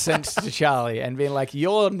note sent to Charlie and being like,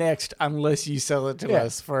 "You're next unless you sell it to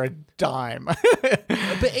us for a dime."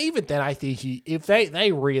 But even then, I think if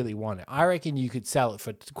they really want it, I reckon you could sell it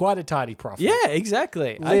for quite a tidy profit. Yeah,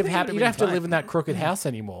 exactly. Live happy. You don't have to live in that crooked house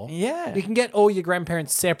anymore. Yeah. You can get all your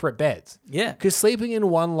grandparents separate beds. Yeah. Because sleeping in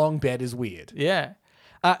one long bed is weird. Yeah.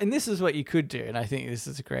 And this is what you could do, and I think this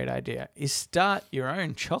is a great idea, is start your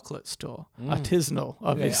own chocolate store. Artisanal,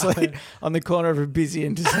 obviously, on the corner of a busy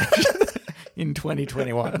intersection in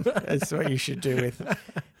 2021. That's what you should do with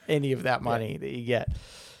any of that money that you get.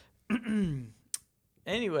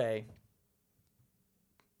 Anyway,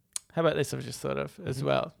 how about this I've just thought of as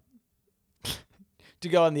well? To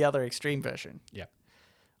go on the other extreme version. Yeah.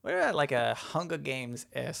 What about like a Hunger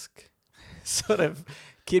Games-esque sort of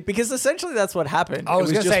kid? Because essentially that's what happened. I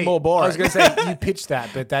was it was going to just say more boring. I was going to say you pitched that,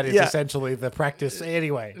 but that is Yeah. essentially the practice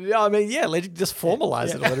anyway. Yeah, I mean, let's just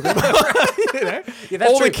formalize it a little bit more. You know? Yeah,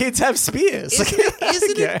 that's All true. the kids have spears.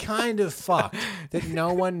 Isn't it kind of fucked that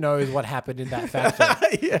no one knows what happened in that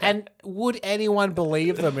factory? Yeah. And would anyone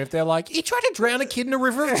believe them if they're like, he tried to drown a kid in a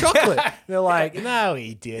river of chocolate? They're like, no,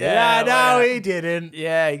 he didn't. Yeah, No, he didn't.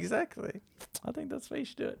 Yeah, exactly. I think that's the way you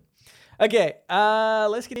should do it. Okay,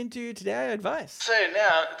 let's get into Today Advice. So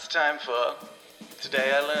now it's time for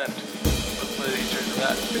Today I Learned. What are these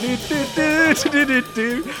about?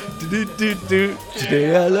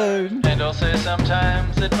 Today I Learned. And also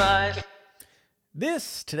sometimes advice.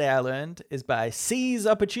 This Today I Learned is by Seize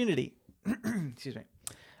Opportunity. Excuse me.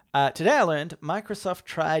 Today I learned Microsoft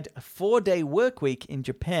tried a 4-day work week in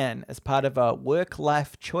Japan as part of a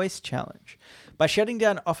work-life choice challenge by shutting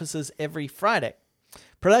down offices every Friday.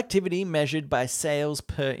 Productivity measured by sales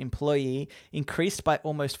per employee increased by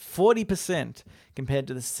almost 40% compared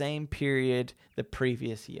to the same period the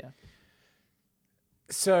previous year.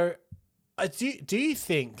 So, do you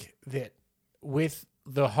think that with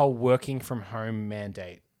the whole working from home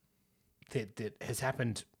mandate that has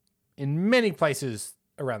happened in many places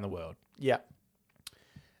around the world, Yeah.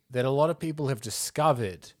 that a lot of people have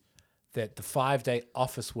discovered that the 5-day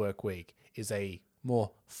office work week is a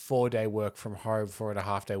more 4-day work from home,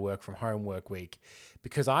 4.5-day work from home work week?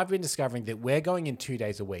 Because I've been discovering that we're going in 2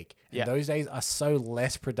 days a week. And Yeah. those days are so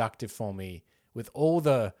less productive for me with all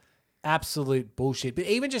the absolute bullshit. But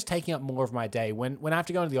even just taking up more of my day. When I have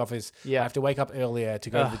to go into the office, Yeah. I have to wake up earlier to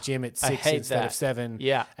go to the gym at 6 hate instead that. of 7.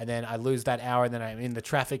 Yeah. And then I lose that hour, and then I'm in the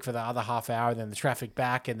traffic for the other half hour, and then the traffic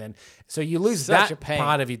back. And then, so you lose Such a that pain.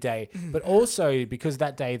 part of your day. But also because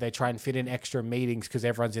that day they try and fit in extra meetings because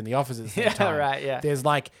everyone's in the office at the same Yeah, time. right, yeah.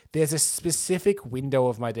 There's a specific window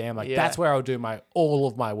of my day. I'm like, Yeah. that's where I'll do all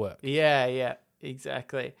of my work. Yeah,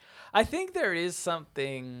 exactly. I think there is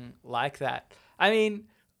something like that. I mean,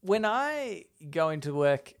 when I go into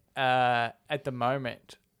work at the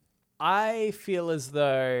moment, I feel as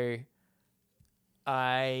though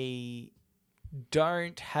I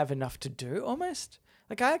don't have enough to do almost.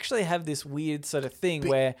 Like I actually have this weird sort of thing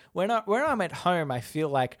where when I'm at home, I feel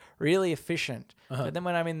like really efficient. But then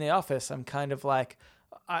when I'm in the office, I'm kind of like,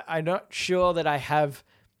 I'm not sure that I have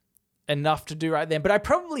enough to do right then. But I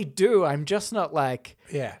probably do. I'm just not like...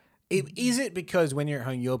 Yeah. Is it because when you're at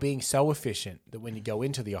home, you're being so efficient that when you go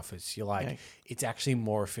into the office, you're like, it's actually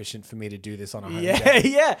more efficient for me to do this on a home day?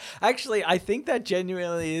 Yeah. Actually, I think that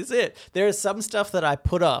genuinely is it. There is some stuff that I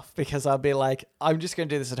put off because I'll be like, I'm just going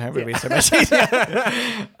to do this at home. It'll be so much easier.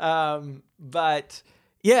 But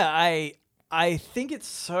yeah, I think it's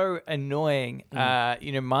so annoying.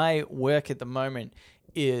 My work at the moment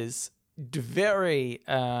is very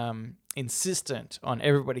insistent on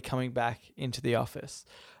everybody coming back into the office.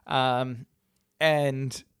 And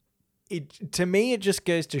to me, it just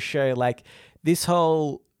goes to show like this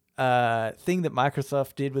whole thing that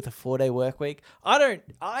Microsoft did with a 4-day work week. I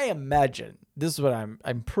imagine this is what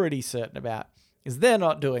I'm pretty certain about is they're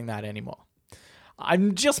not doing that anymore.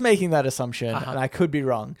 I'm just making that assumption and I could be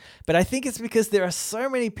wrong, but I think it's because there are so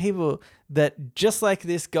many people that just like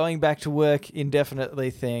this going back to work indefinitely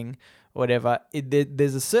thing, whatever,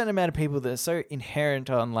 there's a certain amount of people that are so inherent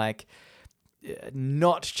on like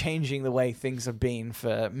not changing the way things have been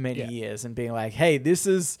for many years and being like, hey, this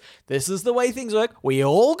is the way things work. We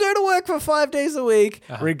all go to work for 5 days a week,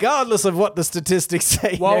 regardless of what the statistics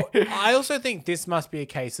say. Well, I also think this must be a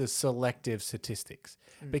case of selective statistics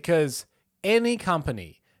because any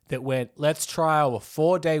company that went, let's try our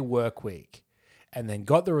 4-day work week and then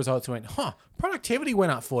got the results and went, productivity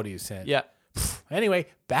went up 40%. Yeah. Anyway,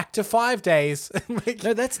 back to 5 days.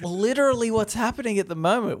 No, that's literally what's happening at the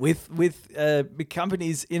moment with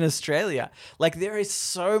companies in Australia. Like there is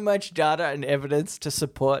so much data and evidence to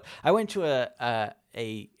support. I went to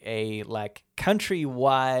a like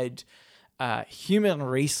countrywide human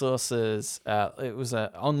resources. It was an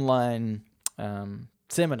online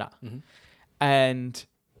seminar, and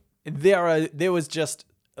there was just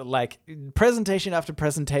like presentation after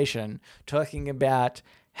presentation talking about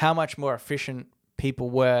how much more efficient people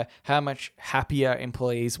were, how much happier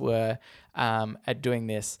employees were at doing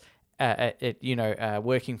this,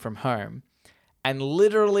 working from home. And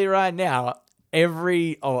literally right now, a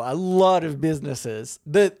lot of businesses,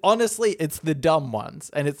 honestly, it's the dumb ones,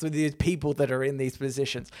 and it's the people that are in these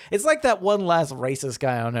positions. It's like that one last racist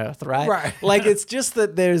guy on earth, right? Right. Like it's just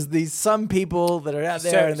that there's some people that are out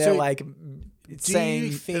there and they're like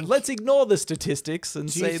saying, let's ignore the statistics and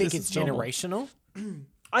say do you think it's generational?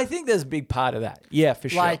 I think there's a big part of that. Yeah, for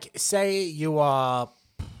sure. Like, say you are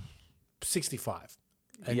 65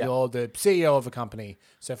 and you're the CEO of a company.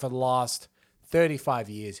 So for the last 35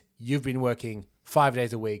 years, you've been working 5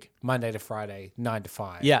 days a week, Monday to Friday, 9 to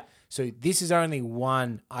 5. Yeah. So this is only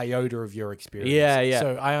one iota of your experience. Yeah.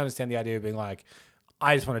 So I understand the idea of being like,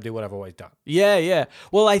 I just want to do what I've always done. Yeah.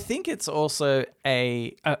 Well, I think it's also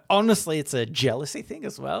honestly, it's a jealousy thing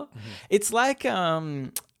as well. It's like,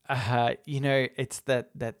 it's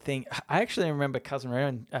that thing. I actually remember Cousin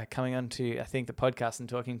Rowan coming on to, I think, the podcast and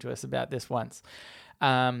talking to us about this once.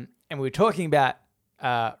 And we were talking about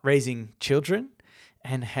raising children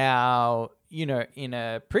and how, in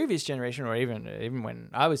a previous generation or even when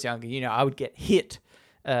I was younger, I would get hit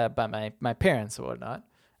by my parents or whatnot.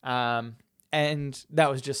 And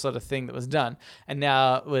that was just sort of thing that was done. And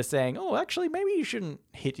now we're saying, oh, actually, maybe you shouldn't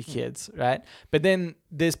hit your kids, right? But then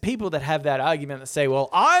there's people that have that argument that say, well,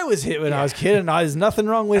 I was hit when I was a kid and there's nothing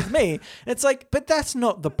wrong with me. And it's like, but that's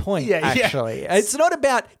not the point, actually. Yeah. It's not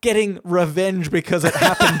about getting revenge because it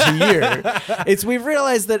happened to you. We've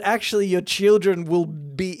realized that actually your children will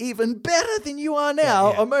be even better than you are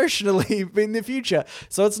now emotionally in the future.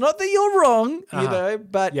 So it's not that you're wrong,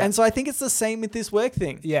 but and so I think it's the same with this work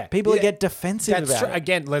thing. Yeah. People get defensive about it.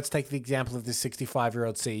 Again, let's take the example of this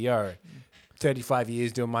 65-year-old CEO. 35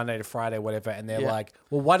 years doing Monday to Friday, whatever, and they're like,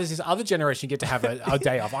 well, why does this other generation get to have a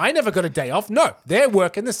day off? I never got a day off. No, they're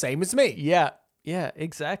working the same as me. Yeah,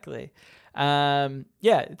 exactly.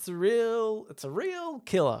 It's a real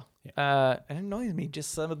killer. It annoys me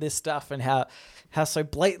just some of this stuff and how so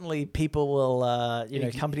blatantly people will,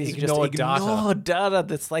 companies ignore data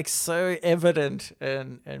that's like so evident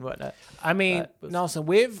and whatnot. I mean, Nelson,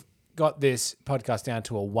 we've got this podcast down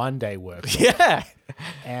to a 1-day work. Yeah.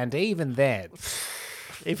 And even then,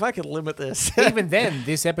 if I could limit this, even then,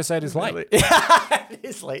 this episode is late. It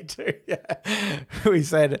is late too. Yeah. We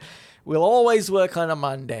said we'll always work on a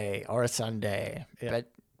Monday or a Sunday, but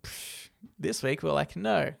this week we're like,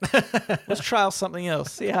 no, let's trial something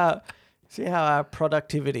else. See how our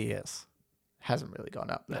productivity is. Hasn't really gone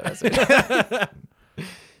up though, has it?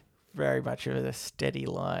 Very much of a steady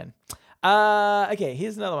line. Okay,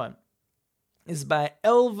 here's another one. This is by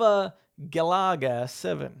Elva Galaga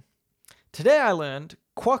 7. Today I learned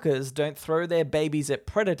quokkas don't throw their babies at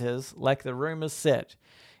predators like the rumors said.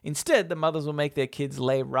 Instead, the mothers will make their kids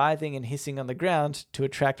lay writhing and hissing on the ground to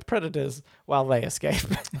attract predators while they escape.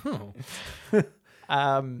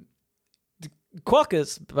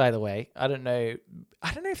 Quokkas, by the way, I don't know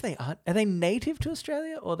if they are they native to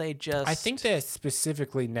Australia or they just... I think they're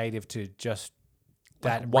specifically native to just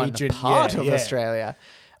that one region. part of Australia.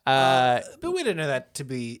 But we don't know that to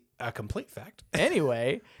be a complete fact.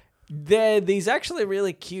 Anyway, they're these actually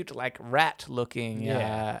really cute, like rat-looking.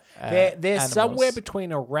 They're animals. somewhere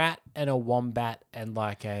between a rat and a wombat and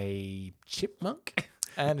like a chipmunk.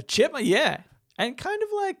 And a chipmunk, and kind of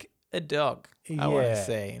like a dog. I want to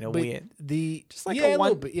say in a weird, just like a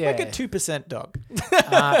 2% dog.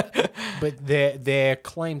 But their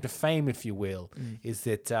claim to fame, if you will, is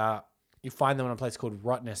that you find them on a place called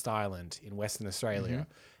Rottnest Island in Western Australia.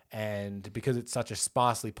 And because it's such a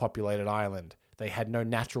sparsely populated island, they had no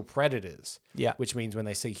natural predators. Yeah. Which means when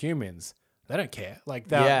they see humans, They don't care. Like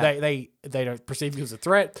they don't perceive you as a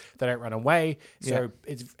threat. They don't run away. So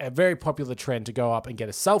it's a very popular trend to go up and get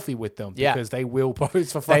a selfie with them because they will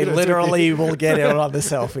pose for photos. They literally will get it on the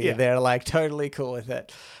selfie. They're like totally cool with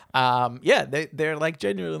it. They're like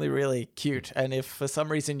genuinely really cute. And if for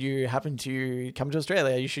some reason you happen to come to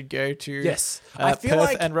Australia, you should go to I feel Perth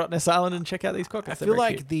like, and Rottnest Island and check out these quokkas. I feel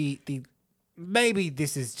like the maybe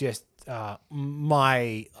this is just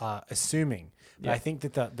my assuming. I think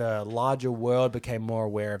that the larger world became more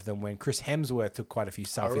aware of them when Chris Hemsworth took quite a few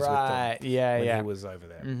selfies with them. When he was over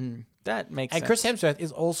there. Mm-hmm. That makes sense. And Chris Hemsworth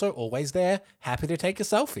is also always there, happy to take a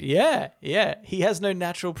selfie. Yeah. He has no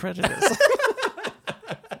natural predators.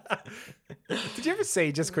 Did you ever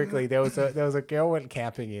see, just quickly, there was a girl went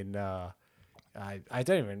camping in I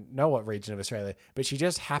don't even know what region of Australia, but she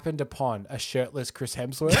just happened upon a shirtless Chris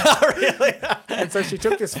Hemsworth. Oh, really? And so she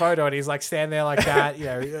took this photo and he's like standing there like that,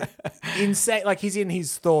 insane. Like he's in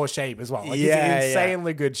his Thor shape as well. Like he's in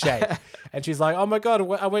insanely good shape. And she's like, oh my God,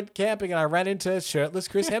 I went camping and I ran into shirtless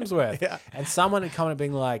Chris Hemsworth. And someone had commented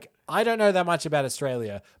being like, I don't know that much about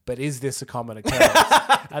Australia, but is this a common occurrence?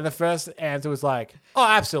 And the first answer was like, oh,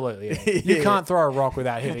 absolutely. You can't throw a rock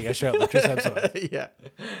without hitting a shirtless Chris Hemsworth.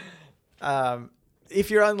 If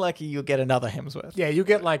you're unlucky, you'll get another Hemsworth. Yeah, you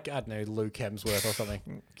get like, I don't know, Luke Hemsworth or something.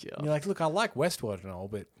 And you're like, look, I like Westworld and all,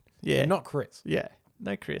 but not Chris. Yeah,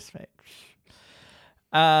 no Chris, mate.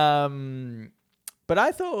 But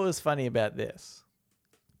I thought what was funny about this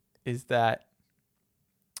is that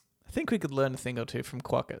I think we could learn a thing or two from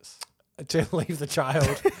quokkas. To leave the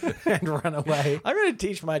child and run away. I'm going to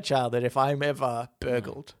teach my child that if I'm ever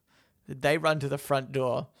burgled, they run to the front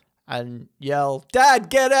door and yell, Dad,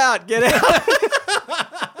 get out, get out.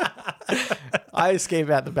 I escape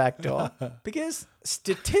out the back door because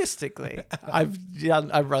statistically, I've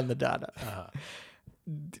run the data.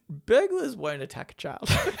 Burglars won't attack a child.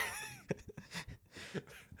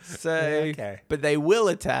 But they will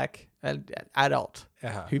attack an adult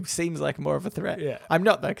who seems like more of a threat. Yeah. I'm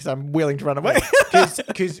not though because I'm willing to run away.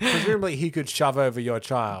 Because presumably he could shove over your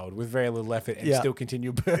child with very little effort and still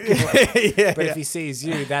continue burgling. But if he sees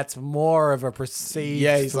you, that's more of a perceived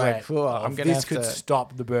he's threat. like, I'm gonna this could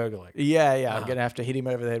stop the burgling. I'm going to have to hit him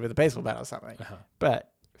over the head with a baseball bat or something.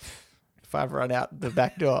 But if I've run out the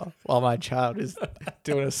back door while my child is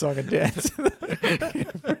doing a song and dance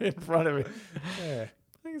in front of me, I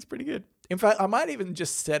think it's pretty good. In fact, I might even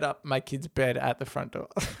just set up my kid's bed at the front door.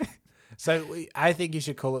 So I think you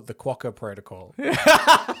should call it the Quokka protocol. In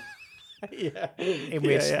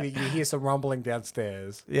which you hear some rumbling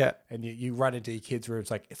downstairs. Yeah. And you run into your kid's room. It's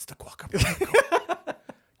like, it's the Quokka protocol.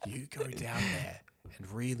 You go down there and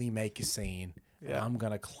really make a scene. And I'm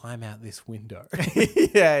going to climb out this window.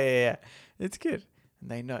 Yeah. It's good. And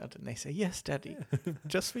they nod and they say, yes, Daddy.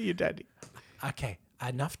 Just for you, Daddy. Okay.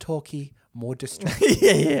 Enough talky, more distracting.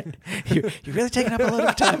 Yeah. You're really taking up a lot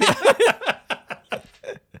of time here.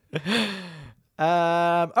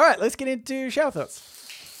 All right, let's get into shower thoughts.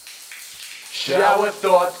 Shower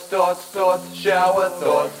thoughts, shower thoughts, shower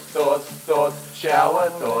thoughts, shower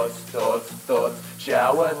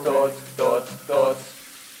thoughts.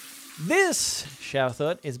 This shower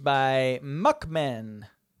thought is by Muckman.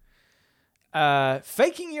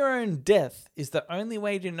 Faking your own death is the only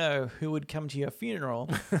way to know who would come to your funeral,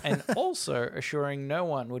 and also assuring no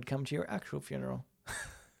one would come to your actual funeral.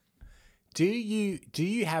 Do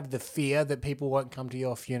you have the fear that people won't come to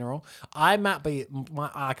your funeral? I might be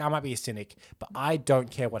a cynic, but I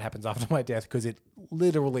don't care what happens after my death because it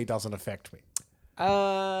literally doesn't affect me.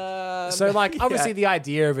 So obviously the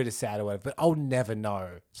idea of it is sad or whatever, but I'll never know.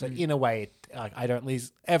 So in a way, I don't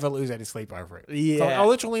ever lose any sleep over it. Yeah, so I'll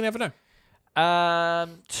literally never know. But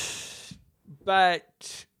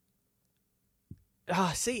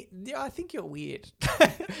see, I think you're weird.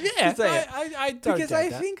 Yeah, I don't because I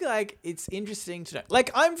think it's interesting to know.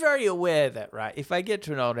 Like, I'm very aware that if I get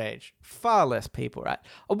to an old age, far less people.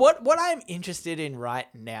 What I'm interested in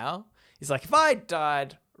right now is if I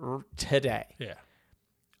died today,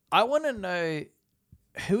 I want to know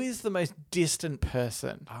who is the most distant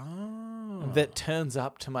person that turns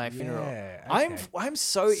up to my funeral. Yeah, okay. I'm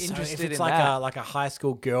so interested if it's in that. like a high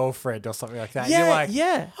school girlfriend or something like that. Yeah, you're like,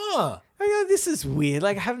 huh. This is weird.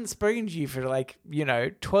 I haven't spoken to you for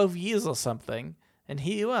 12 years or something, and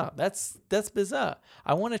here you are. That's bizarre.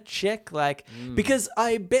 I want to check because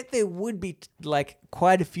I bet there would be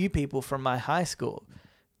quite a few people from my high school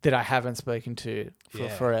that I haven't spoken to for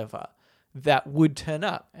forever that would turn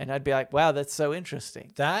up, and I'd be like, wow, that's so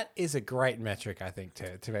interesting. That is a great metric, I think,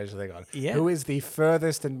 to measure thing on. Yeah. Who is the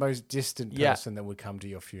furthest and most distant person that would come to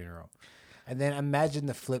your funeral? And then imagine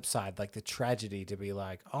the flip side, like the tragedy to be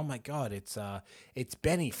like, oh my God, it's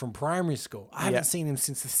Benny from primary school. I haven't seen him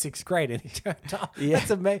since the 6th grade and he turned up. Yeah.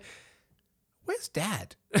 That's amazing. Where's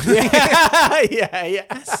Dad? Yeah. I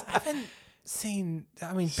haven't seen,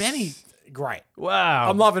 Benny, great. Wow.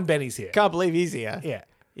 I'm loving Benny's here. Can't believe he's here. Yeah.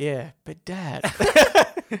 Yeah, but Dad.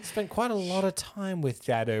 Spent quite a lot of time with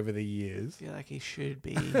Dad over the years. I feel like he should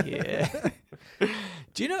be here.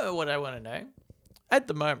 Do you know what I want to know? At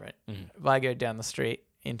the moment, if I go down the street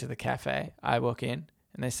into the cafe, I walk in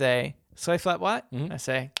and they say, soy flat white? I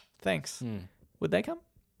say, thanks. Would they come?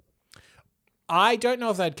 I don't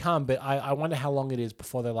know if they'd come, but I wonder how long it is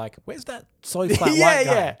before they're like, where's that soy flat white guy?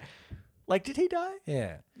 Yeah. Like, did he die?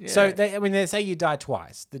 Yeah. So, they say you die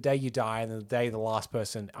twice. The day you die and the day the last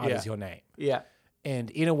person utters your name. Yeah.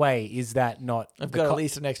 And in a way, is that not... I've got at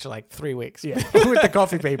least an extra, 3 weeks. Yeah. With the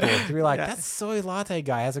coffee people. To be like, that soy latte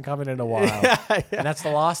guy hasn't come in a while. And that's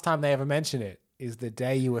the last time they ever mention it, is the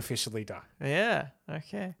day you officially die. Yeah.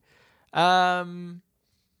 Okay. What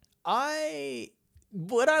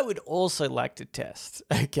I would also like to test,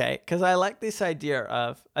 okay, because I like this idea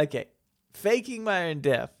of, faking my own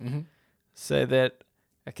death so that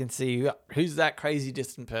I can see who's that crazy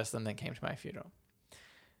distant person that came to my funeral.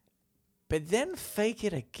 But then fake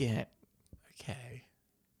it again. Okay.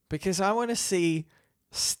 Because I want to see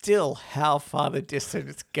still how far the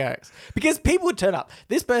distance goes. Because people would turn up.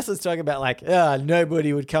 This person's talking about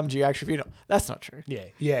nobody would come to your actual funeral. That's not true.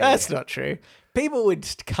 Yeah. That's not true. People would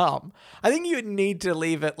come. I think you would need to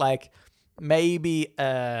leave it maybe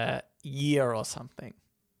a year or something.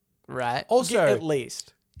 Right? Also, at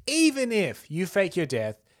least. Even if you fake your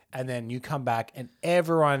death and then you come back and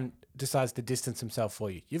everyone decides to distance himself for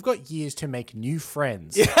you, you've got years to make new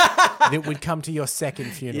friends that would come to your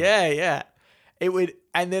second funeral. Yeah. It would,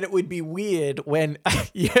 and then it would be weird when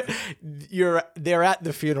they're at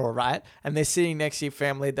the funeral, right? And they're sitting next to your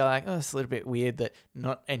family. They're like, oh, it's a little bit weird that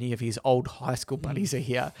not any of his old high school buddies are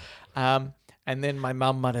here. And then my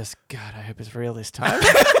mum mutters, God, I hope it's real this time.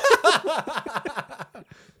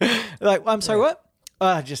 Like, I'm sorry, what? Oh,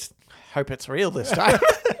 I just hope it's real this time.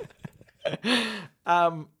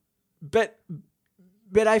 But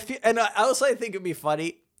I feel, and I also think it'd be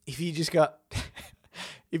funny if you just got,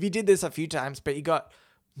 if you did this a few times, but you got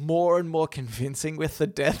more and more convincing with the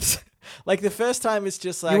deaths. Like the first time, it's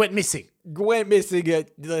just like you went missing.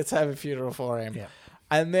 Let's have a funeral for him. Yeah.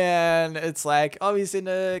 And then it's like, oh, he's in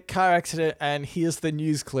a car accident, and here's the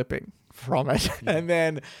news clipping from it. Yeah. And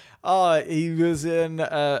then, oh, he was in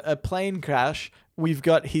a plane crash. We've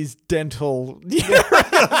got his dental,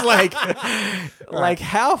 like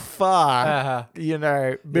how far,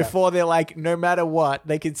 before they're like, no matter what,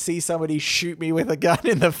 they could see somebody shoot me with a gun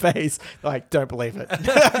in the face. Like, don't believe it.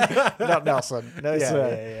 Not Nelson. No,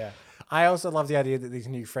 sir. Yeah. I also love the idea that these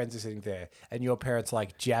new friends are sitting there and your parents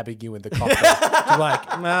jabbing you in the coffin. You're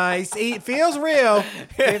like, nice. It feels real.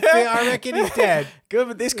 I reckon he's dead. Good,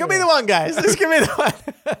 but this could be the one, guys. This could be the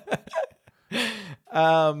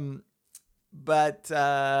one. But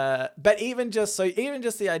even just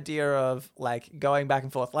the idea of going back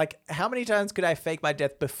and forth, how many times could I fake my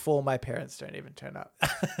death before my parents don't even turn up?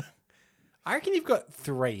 I reckon you've got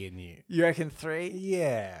 3 in you. You reckon 3?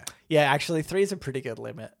 Yeah. Yeah, actually 3 is a pretty good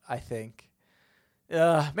limit, I think.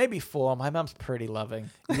 Maybe 4. My mum's pretty loving.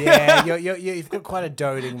 Yeah, you've got quite a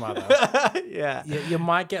doting mother. Yeah. You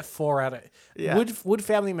might get 4 out of it. Yeah. Would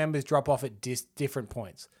family members drop off at different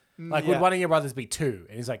points? Would one of your brothers be 2?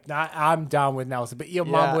 And he's like, nah, I'm done with Nelson. But your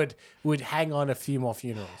mum would hang on a few more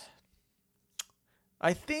funerals.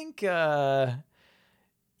 I think,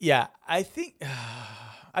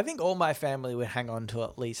 I think all my family would hang on to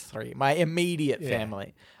at least 3. My immediate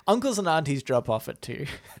family. Uncles and aunties drop off at 2.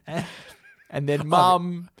 And then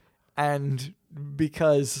mum, and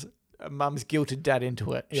because mum's guilted dad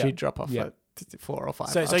into it, she'd drop off at 4 or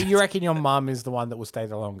 5. So you reckon your mum is the one that will stay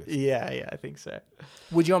the longest? Yeah, I think so.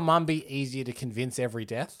 Would your mum be easier to convince every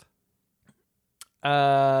death?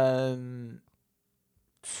 Probably.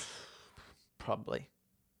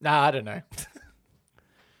 Nah, I don't know.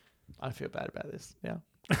 I feel bad about this. Yeah.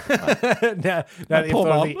 now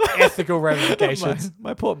the ethical ramifications.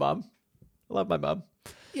 My poor mum. I love my mum.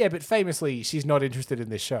 Yeah, but famously, she's not interested in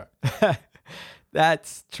this show.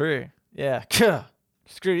 That's true. Yeah.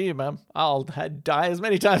 Screw you, mum. I'll die as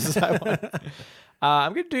many times as I want.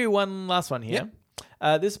 I'm going to do one last one here.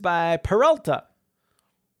 Yep. This is by Peralta.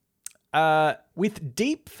 With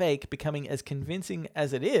deepfake becoming as convincing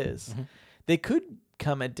as it is, there could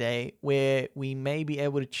come a day where we may be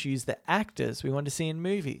able to choose the actors we want to see in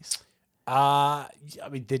movies.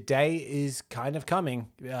 The day is kind of coming,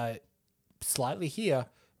 slightly here,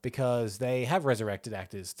 because they have resurrected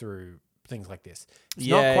actors through things like this. It's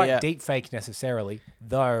not quite deep fake necessarily,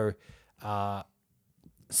 though.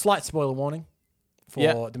 Slight spoiler warning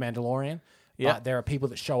for The Mandalorian. Yeah. But there are people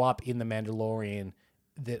that show up in The Mandalorian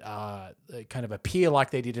that kind of appear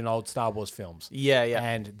like they did in old Star Wars films. Yeah, yeah.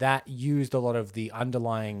 And that used a lot of the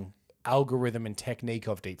underlying algorithm and technique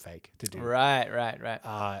of deepfake to do.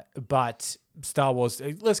 Right. But Star Wars,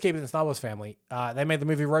 let's keep it in the Star Wars family. They made the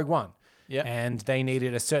movie Rogue One. Yeah. And they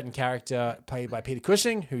needed a certain character played by Peter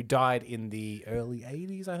Cushing, who died in the early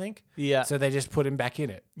 80s, I think. Yeah. So they just put him back in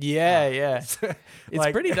it. Yeah, it's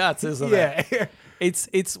pretty nuts, isn't it? Yeah.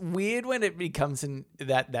 It's weird when it becomes in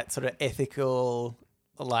that sort of ethical,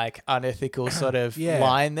 like unethical sort of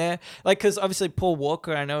line there. Like, because obviously Paul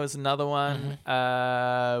Walker, I know, is another one.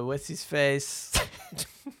 What's his face?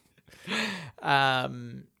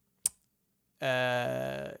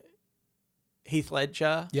 Heath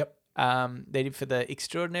Ledger. Yep. They did for The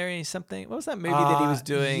Extraordinary something. What was that movie that he was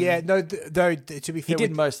doing? Yeah, no, though, to be fair, he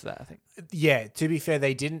did most of that, I think. Yeah, to be fair,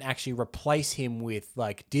 they didn't actually replace him with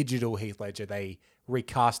like digital Heath Ledger. They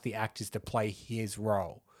recast the actors to play his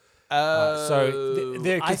role. So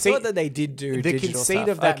I thought that they did do the digital conceit stuff.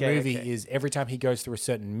 of that movie is every time he goes through a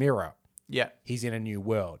certain mirror, he's in a new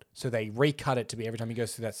world. So they recut it to be every time he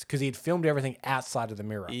goes through that, because he had filmed everything outside of the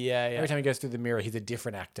mirror. Yeah. Every time he goes through the mirror, he's a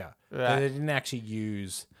different actor. Right. They didn't actually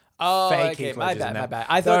use. Okay, Heath my Ledgers in bad. that.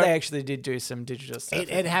 I thought they actually did do some digital stuff.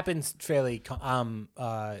 It happens fairly.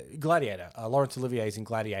 Gladiator. Laurence Olivier's in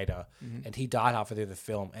Gladiator, and he died half of the other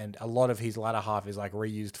film, and a lot of his latter half is like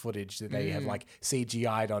reused footage that they have like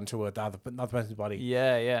CGI'd onto another person's body.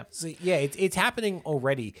 Yeah. So yeah, it's happening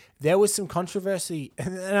already. There was some controversy,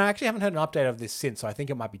 and I actually haven't heard an update of this since, so I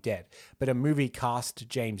think it might be dead. But a movie cast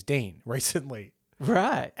James Dean recently.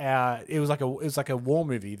 Right. It was like a war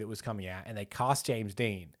movie that was coming out, and they cast James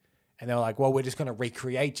Dean. And they were like, well, we're just going to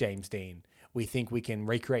recreate James Dean. We think we can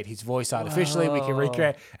recreate his voice artificially. We can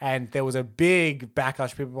recreate. And there was a big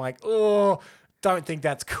backlash. People were like, oh, don't think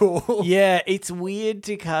that's cool. Yeah, it's weird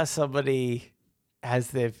to cast somebody as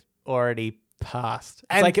they've already passed.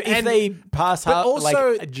 It's like if they pass out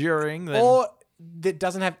also, like during, then... Or that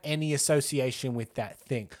doesn't have any association with that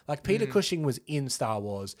thing. Like Peter Cushing was in Star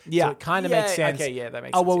Wars. Yeah. So it kind of makes sense. Okay, yeah, that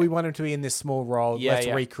makes sense. sense. We want him to be in this small role. Let's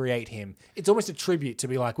recreate him. It's almost a tribute to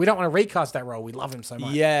be like, we don't want to recast that role. We love him so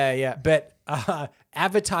much. Yeah. But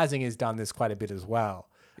advertising has done this quite a bit as well.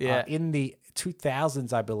 Yeah. In the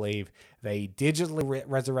 2000s, I believe, they digitally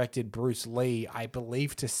resurrected Bruce Lee, I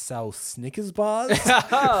believe, to sell Snickers bars.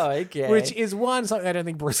 Oh, okay. Which is something I don't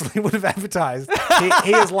think Bruce Lee would have advertised.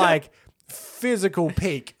 He is like... physical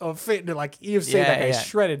peak of fitness, like you've seen that guy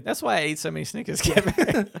shredded. That's why I eat so many Snickers,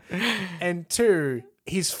 Kevin. And two,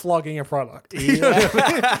 he's flogging a product. You know what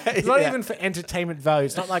I mean? It's not even for entertainment value.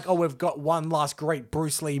 It's not like, oh, we've got one last great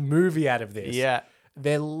Bruce Lee movie out of this. Yeah.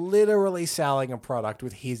 They're literally selling a product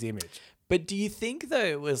with his image. But do you think, though,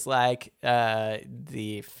 it was like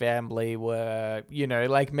the family were,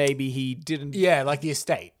 like maybe he didn't... Yeah, like the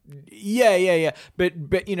estate. Yeah. But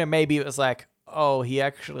maybe it was like, oh, he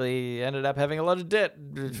actually ended up having a lot of debt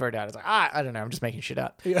for a dad. It's like, I don't know, I'm just making shit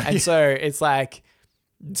up. And so it's like,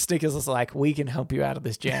 Snickers is like, we can help you out of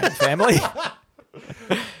this jam, family.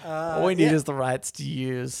 All we need is the rights to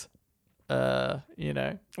use, Well,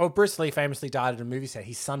 Bruce Lee famously died at a movie set.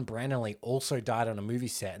 His son Brandon Lee also died on a movie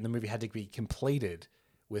set, and the movie had to be completed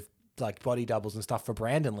with like body doubles and stuff for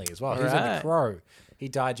Brandon Lee as well. He was in The Crow. He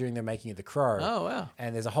died during the making of The Crow. Oh, wow.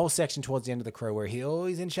 And there's a whole section towards the end of The Crow where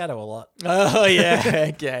he's in shadow a lot. Oh, yeah.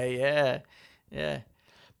 Okay, yeah.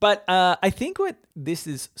 But I think what this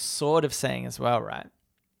is sort of saying as well, right?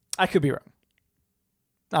 I could be wrong.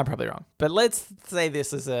 I'm probably wrong. But let's say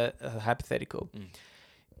this as a hypothetical.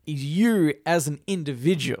 Is you, as an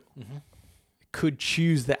individual, could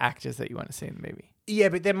choose the actors that you want to see in the movie. Yeah,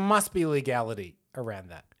 but there must be legality around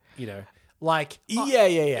that. Like...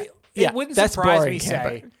 Yeah. It wouldn't surprise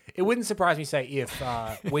me say if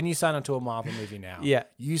when you sign onto a Marvel movie now,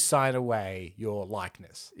 you sign away your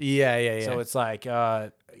likeness. Yeah. So it's like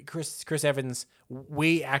Chris Evans,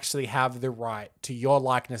 we actually have the right to your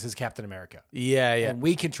likeness as Captain America. Yeah. And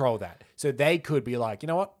we control that. So they could be like, you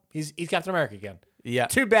know what? He's Captain America again. Yeah.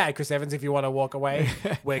 Too bad, Chris Evans, if you want to walk away.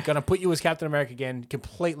 We're going to put you as Captain America again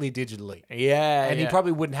completely digitally. Yeah. And he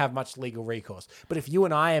probably wouldn't have much legal recourse. But if you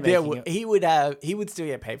and I are making he would still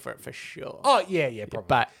get paid for it for sure. Oh, yeah,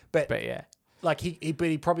 probably. But yeah. Like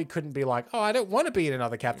he probably couldn't be like, oh, I don't want to be in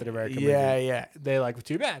another Captain America movie. Yeah. They're like,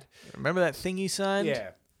 too bad. Remember that thing you signed?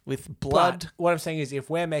 Yeah. With blood? But what I'm saying is if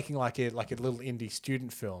we're making like a little indie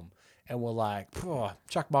student film and we're like,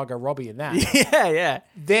 chuck Margot Robbie in that. Yeah.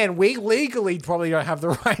 Then we legally probably don't have the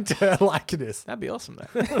right to likeness. That'd be awesome,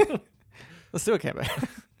 though. Let's do it, Cambo.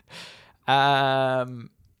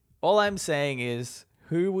 All I'm saying is,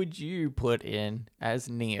 who would you put in as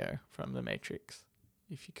Neo from The Matrix,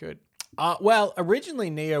 if you could? Well, originally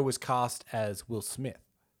Neo was cast as Will Smith.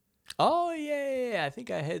 Oh yeah. I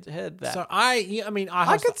think I heard that. So I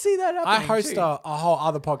could see that happening. I host too. a whole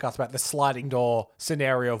other podcast about the sliding door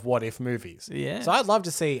scenario of what if movies. Yeah. So I'd love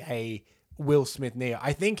to see a Will Smith Neo.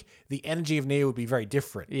 I think the energy of Neo would be very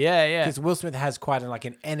different. Yeah. Because Will Smith has quite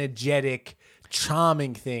an energetic,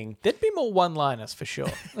 charming thing. There'd be more one-liners for sure.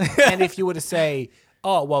 And if you were to say,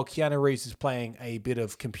 oh, well, Keanu Reeves is playing a bit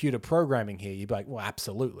of computer programming here, you'd be like, well,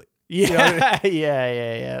 absolutely. Yeah, You know what I mean?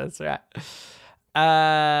 yeah. That's right.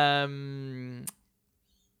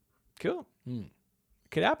 Cool.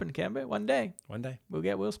 Could happen, Camber. One day One day. we'll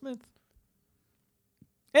get Will Smith.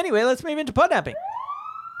 Anyway, let's move into podnapping.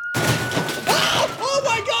 Oh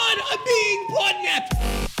my God, I'm being podnapped.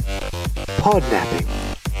 Podnapping.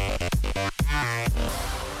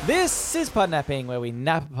 This is Podnapping, where we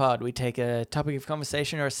nap a pod. We take a topic of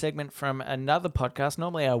conversation or a segment from another podcast,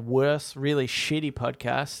 normally a worse, really shitty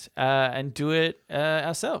podcast, and do it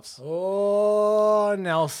ourselves. Oh,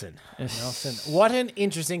 Nelson. What an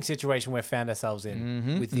interesting situation we've found ourselves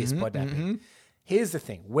in with this podnapping. Here's the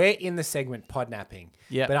thing. We're in the segment podnapping,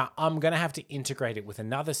 but I'm going to have to integrate it with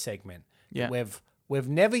another segment that we've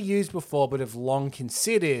never used before, but have long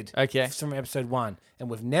considered from episode 1, and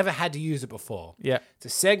we've never had to use it before. Yeah. It's a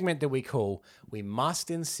segment that we call We Must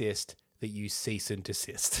Insist That You Cease and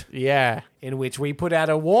Desist. Yeah. In which we put out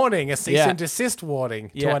a warning, a cease and desist warning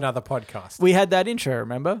to another podcast. We had that intro,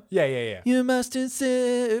 remember? Yeah. You must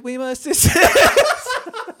insist, we must insist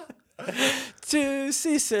to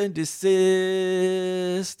cease and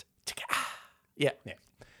desist. Yeah.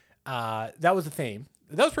 That was the theme.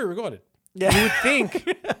 That was pre-recorded. Yeah.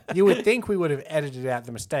 You would think we would have edited out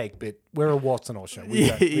the mistake, but we're a warts and all show. We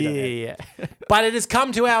don't edit. Yeah. But it has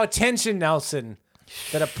come to our attention, Nelson,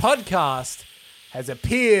 that a podcast has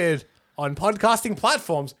appeared on podcasting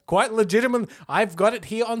platforms, quite legitimate. I've got it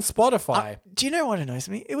here on Spotify. Do you know what annoys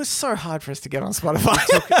me? It was so hard for us to get on Spotify.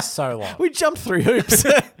 It took so long. We jumped through hoops.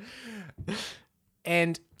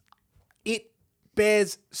 And it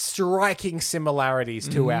bears striking similarities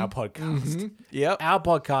to our podcast. Yep. Our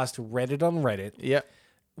podcast, Reddit on Reddit. Yep.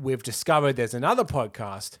 We've discovered there's another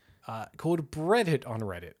podcast called Breddit on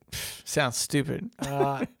Reddit. Sounds stupid.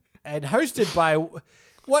 And hosted by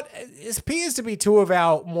what appears to be two of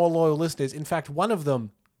our more loyal listeners. In fact, one of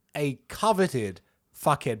them, a coveted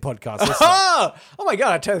fuckhead podcast listener. Oh my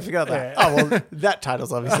God, I totally forgot that. Oh, well, that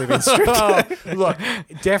title's obviously been stripped. Look,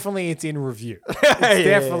 definitely it's in review. It's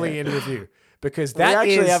definitely in review. Because that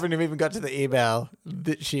we actually haven't even got to the email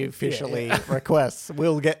that she officially requests.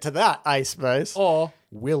 We'll get to that, I suppose. Or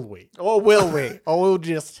will we? Or will we? Or we'll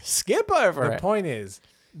just skip over The it. point is,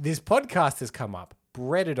 this podcast has come up,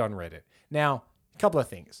 Breddit on Reddit. Now, a couple of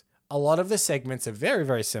things. A lot of the segments are very,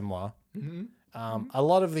 very similar. A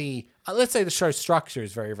lot of the, let's say the show structure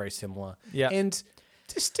is very, very similar. Yeah. And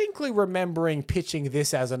distinctly remembering pitching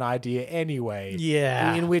this as an idea anyway.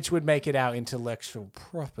 Yeah. In which would make it our intellectual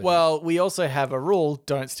property. Well, we also have a rule,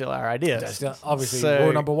 don't steal our ideas. That's obviously So-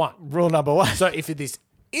 rule number 1. Rule number 1. So if this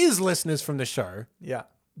is listeners from the show, Yeah.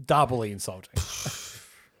 doubly insulting.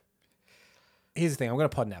 Here's the thing. I'm going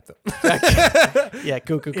to podnap them. Yeah,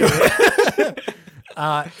 cool.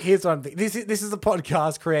 Here's one thing. This is a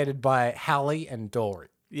podcast created by Hallie and Dory.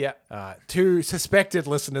 Yeah. Two suspected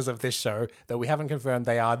listeners of this show that we haven't confirmed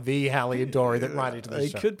they are the Hallie and Dory that write into this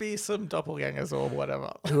It show. could be some doppelgangers or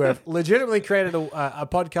whatever. Who have legitimately created a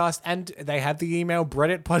podcast, and they have the email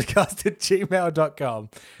breaditpodcast@gmail.com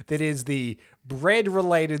that is the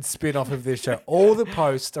bread-related spin-off of this show. All the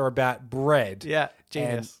posts are about bread. Yeah,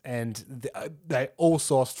 genius. And they all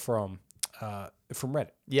sourced from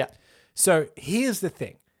Reddit. Yeah. So here's the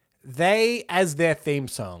thing. They, as their theme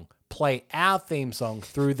song, play our theme song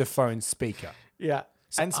through the phone speaker. Yeah.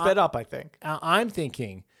 And sped up, I think. I'm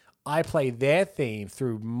thinking I play their theme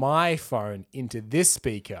through my phone into this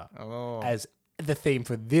speaker as the theme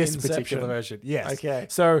for this particular version. Yes. Okay.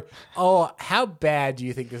 So, how bad do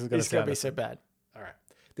you think this is going to sound? It's going to be so bad. All right.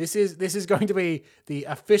 This is going to be the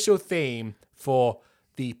official theme for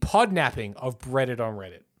the podnapping of Breddit on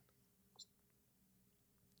Reddit.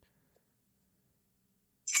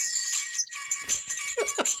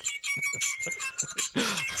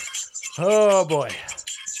 Oh boy.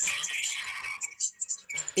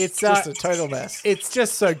 It's Just a total mess. It's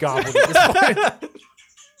just so garbled at this point.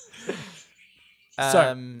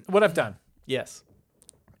 So, what I've done, Yes.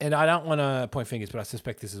 and I don't want to point fingers, but I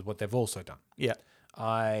suspect this is what they've also done. Yeah.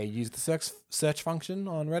 I used the search function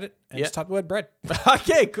on Reddit and Yeah. just typed the word bread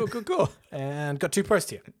Okay, cool. and got 2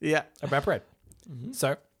 posts here Yeah. about bread.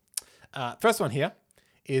 So, First one here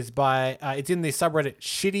is by, it's in the subreddit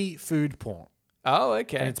Shitty Food Porn. Oh, And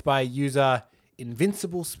okay. it's by user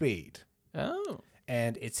Invincible Speed. Oh.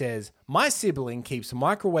 And it says, my sibling keeps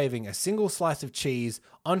microwaving a single slice of cheese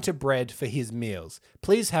onto bread for his meals.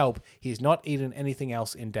 Please help. He's not eaten anything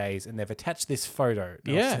else in days, and they've attached this photo.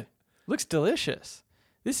 Yeah. Looks delicious.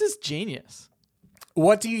 This is genius.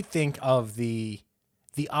 What do you think of the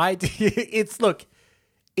idea?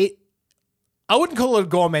 I wouldn't call it a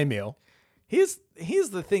gourmet meal. Here's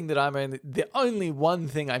the thing that the only one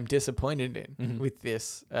thing I'm disappointed in with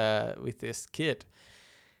this kit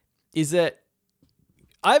is that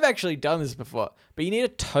I've actually done this before, but you need to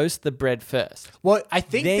toast the bread first. Well, I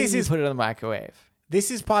think Then this you is put it in the microwave. this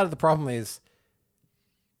is part of the problem is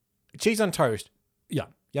cheese on toast. Yum,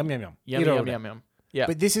 yum, yum, yum. Yum, Eat it all yum, day. yum, yum. Yeah.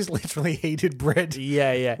 But this is literally heated bread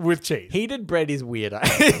yeah. with cheese. Heated bread is weirder.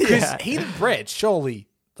 Because heated bread, surely,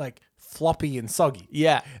 like floppy and soggy.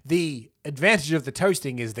 Yeah. The advantage of the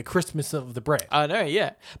toasting is the crispness of the bread. I know,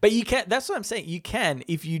 yeah. But you can, that's what I'm saying. You can,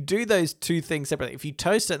 if you do those two things separately, if you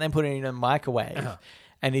toast it and then put it in a microwave,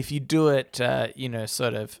 and if you do it,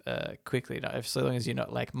 sort of quickly, so long as you're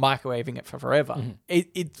not like microwaving it for forever,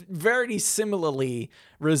 it very similarly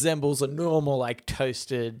resembles a normal like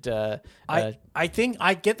toasted. I think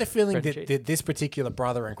I get the feeling bread and that this particular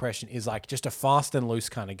brother in question is like just a fast and loose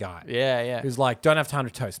kind of guy. Yeah. Who's like, don't have time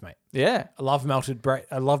to toast, mate. Yeah. I love melted bread.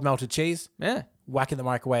 I love melted cheese. Yeah. Whack in the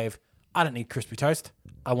microwave. I don't need crispy toast.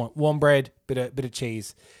 I want warm bread, bit of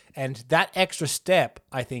cheese. And that extra step,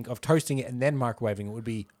 I think, of toasting it and then microwaving it would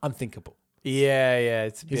be unthinkable. Yeah.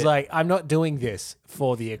 He's like, I'm not doing this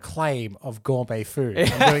for the acclaim of gourmet food.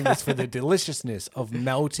 I'm doing this for the deliciousness of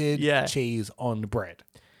melted cheese on bread.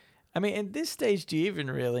 I mean, at this stage, do you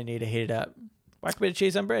even really need to heat it up? Whack a bit of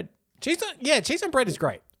cheese on bread. Cheese on bread is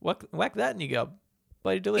great. Whack that and you go,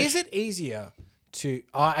 bloody delicious. Is it easier to,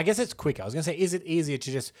 I guess it's quicker. I was going to say, is it easier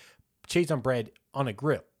to just cheese on bread on a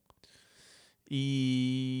grill?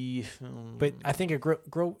 But I think a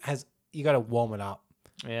grill has, you got to warm it up.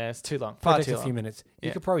 Yeah, it's too long. Probably Far takes too a long. few minutes. You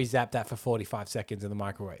Yeah. could probably zap that for 45 seconds in the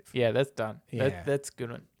microwave. Yeah, that's done. Yeah. That's a good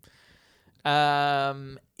one.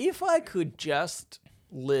 If I could just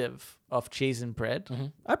live off cheese and bread,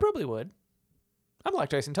 I probably would. I'm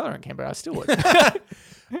lactose intolerant, Ken, but I still would.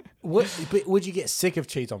 But would you get sick of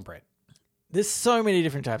cheese on bread? There's so many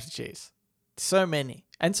different types of cheese. So many.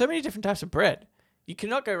 And so many different types of bread. You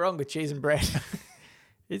cannot go wrong with cheese and bread.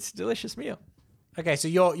 It's a delicious meal. Okay, so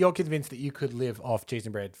you're convinced that you could live off cheese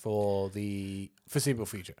and bread for the foreseeable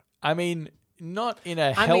future? I mean, not in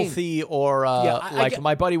a healthy or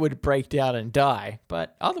my body would break down and die,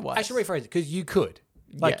 but otherwise. I should rephrase it, because you could.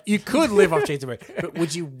 You could live off cheese and bread, but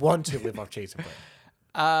would you want to live off cheese and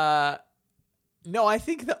bread? No, I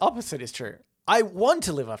think the opposite is true. I want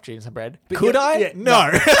to live off cheese and bread. But could I? Yeah,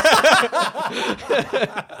 no.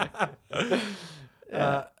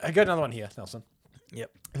 I got another one here, Nelson. Yep.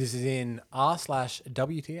 This is in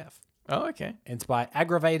r/WTF. Oh, okay. And it's by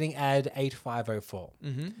aggravating ad 8504.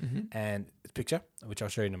 And it's a picture, which I'll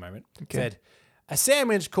show you in a moment. It said, a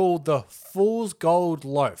sandwich called the Fool's Gold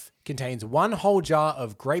Loaf contains 1 whole jar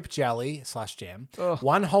of grape jelly / jam,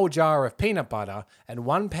 1 whole jar of peanut butter, and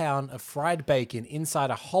 1 pound of fried bacon inside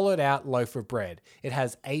a hollowed out loaf of bread. It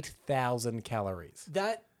has 8,000 calories.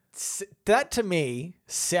 That to me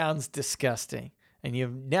sounds disgusting. And you're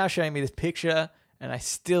now showing me this picture, and I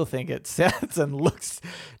still think it sounds and looks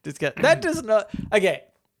disgusting. That does not... Okay,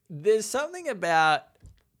 there's something about...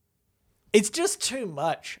 It's just too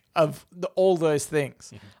much of all those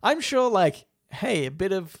things. I'm sure, hey, a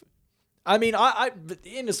bit of... I mean, I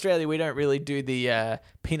in Australia, we don't really do the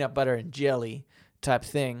peanut butter and jelly type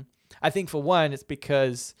thing. I think, for one, it's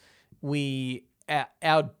because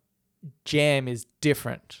our jam is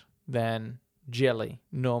different than jelly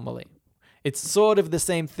normally. It's sort of the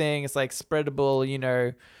same thing. It's like spreadable,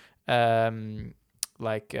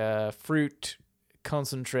 fruit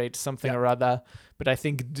concentrate, something or other. But I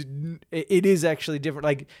think it is actually different.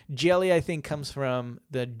 Like jelly, I think comes from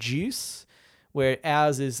the juice, where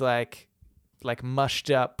ours is like mushed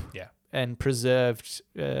up and preserved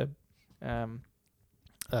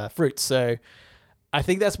fruit. So I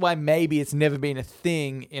think that's why maybe it's never been a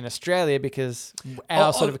thing in Australia, because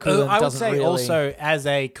our sort of equivalent doesn't really... I would say also, as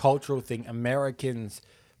a cultural thing, Americans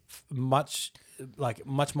much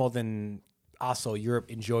more than us or Europe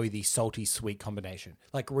enjoy the salty sweet combination.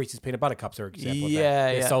 Like Reese's peanut butter cups are an example of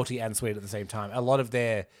that. They're salty and sweet at the same time. A lot of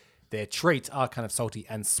their treats are kind of salty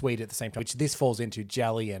and sweet at the same time, which this falls into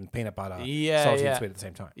jelly and peanut butter, salty and sweet at the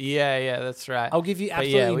same time. Yeah, that's right. I'll give you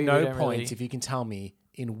absolutely no points if you can tell me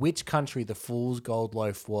in which country the Fool's Gold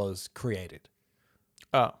Loaf was created.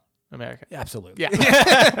 Oh. America. Absolutely. Yeah.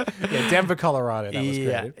 Yeah, Denver, Colorado. That was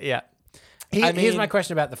created. Yeah. Here's my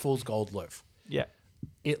question about the Fool's Gold loaf. Yeah.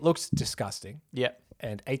 It looks disgusting. Yeah.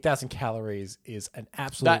 And 8,000 calories is an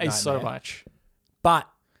absolute That is so nightmare. much. But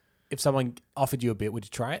if someone offered you a bit, would you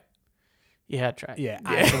try it? Yeah, try it. Yeah,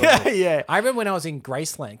 absolutely. Yeah. I remember when I was in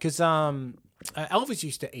Graceland, because Elvis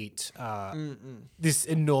used to eat this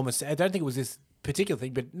enormous, I don't think it was this particular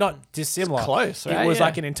thing, but not dissimilar. It's close, right? It was Yeah.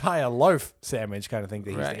 like an entire loaf sandwich kind of thing that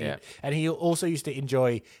he used Right, to eat. yeah. And he also used to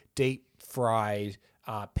enjoy deep fried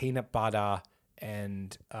peanut butter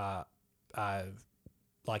and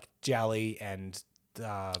like jelly and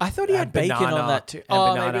I thought he had bacon on that too.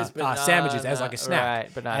 And Maybe it's sandwiches as banana. like a snack.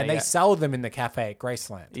 Right, banana, and they yeah. sell them in the cafe at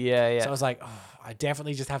Graceland. Yeah, yeah. So I was like, I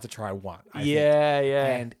definitely just have to try one. I think. Yeah, yeah.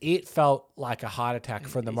 And it felt like a heart attack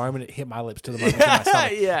from the moment it hit my lips to the moment it hit my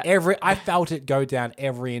stomach. Yeah. I felt it go down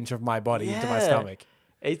every inch of my body into my Yeah. stomach.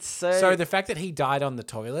 It's so... So the fact that he died on the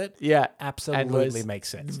toilet yeah. absolutely was makes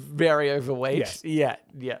sense. Very overweight. Yes. Yeah,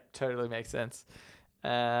 yeah. Totally makes sense.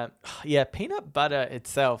 Yeah, peanut butter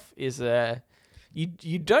itself is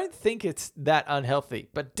you don't think it's that unhealthy,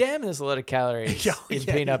 but damn, there's a lot of calories Yeah, in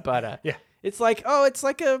yeah, peanut butter. yeah. It's like, it's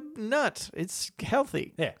like a nut. It's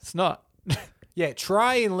healthy. Yeah. It's not. Yeah,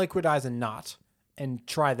 try and liquidize a nut and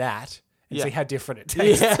try that and Yeah. see how different it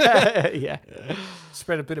tastes. Yeah. Yeah.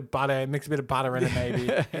 Spread a bit of butter, mix a bit of butter in it maybe.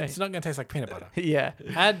 It's not going to taste like peanut butter. Yeah.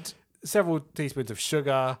 Add several teaspoons of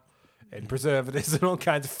sugar and preservatives and all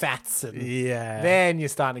kinds of fats. And Yeah. then you're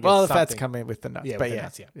starting to get Well, the something. fats come in with the nuts. Yeah, but with the yeah.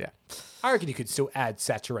 nuts, yeah. Yeah. I reckon you could still add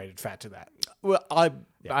saturated fat to that. Well,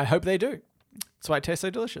 I hope they do. That's why it tastes so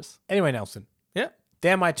delicious. Anyway, Nelson, Yeah.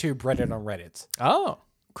 they're my two breaded on Reddits. Oh.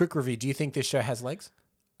 Quick review. Do you think this show has legs?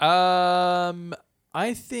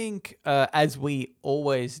 I think as we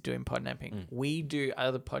always do in Podnapping, we do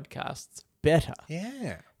other podcasts better.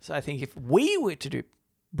 Yeah. So I think if we were to do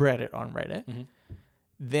Reddit on Reddit,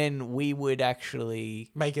 then we would actually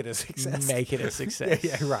Make it a success. make it a success.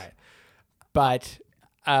 yeah, right. But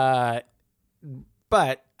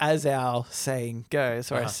as our saying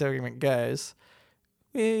goes, or our segment goes,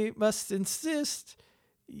 we must insist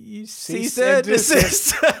you cease and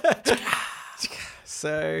desist.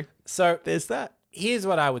 So there's that. Here's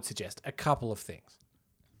what I would suggest. A couple of things.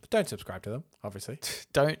 But don't subscribe to them, obviously.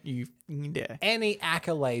 Don't you dare. Any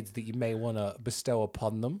accolades that you may want to bestow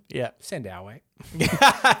upon them, Yeah. send our way.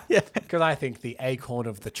 Yeah. Because I think the acorn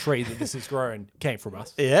of the tree that this has grown came from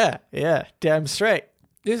us. Yeah. Yeah. Damn straight.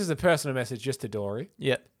 This is a personal message just to Dory.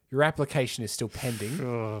 Yeah. Your application is still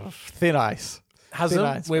pending. Thin ice. Hasn't.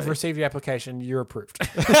 ice, We've buddy. received your application. You're approved.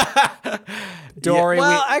 Dory, Yeah.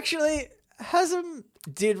 Well, actually, Hasm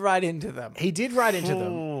did write into them. he did write into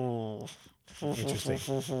them.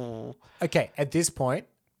 Interesting. Okay, at this point,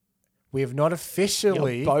 we have not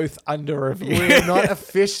officially... You're both under review. We have not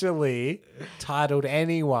officially titled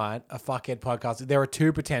anyone a fuckhead podcast. There are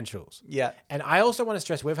two potentials. Yeah. And I also want to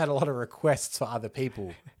stress we've had a lot of requests for other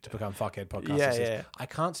people to become fuckhead podcasters. Yeah. I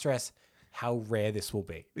can't stress how rare this will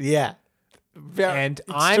be. Yeah. And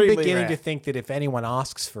I'm beginning to think that if anyone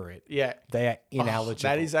asks for it, Yeah. they are ineligible.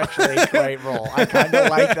 That is actually a great rule. I kind of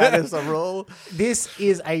like that as a rule. This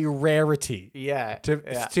is a rarity Yeah.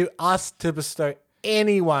 to us to bestow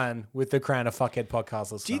anyone with the crown of fuckhead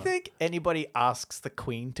podcast listener. Do you think anybody asks the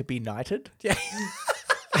Queen to be knighted? Yeah.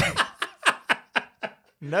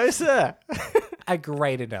 No, sir. A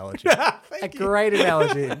great analogy. Great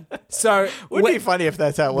analogy. So Would be funny if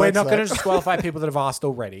that's how it we're works. not going to disqualify people that have asked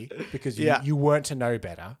already because you weren't to know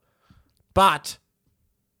better. But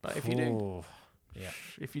But if you do, ooh,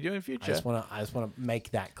 if you do in I future, just want to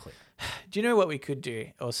make that clear. do you know what we could do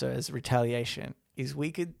also as retaliation? Is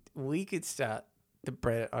we could start the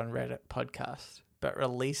Reddit on Reddit podcast, but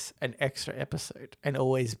release an extra episode and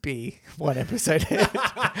always be one episode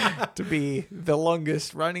to be the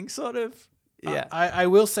longest running sort of. Yeah. I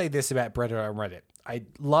will say this about Reddit on Reddit. I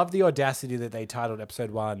love the audacity that they titled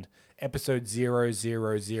episode 1 episode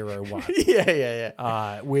 0001.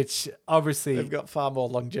 Yeah. Which obviously They've got far more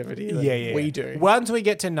longevity than we do. Once we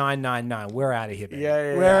get to 999, we're out of here, baby.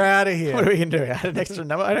 Yeah. We're out of here. What are we going to do? Add an extra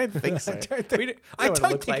number? I don't think so. I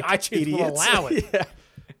don't think iTunes will allow it.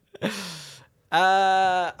 Yeah.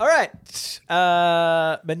 All right.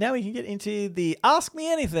 But now we can get into the Ask Me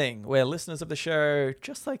Anything, where listeners of the show,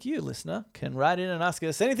 just like you, listener, can write in and ask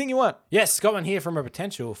us anything you want. Yes, got one here from a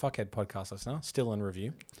potential fuckhead podcast listener, still in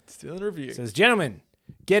review. Still in review. Says, gentlemen,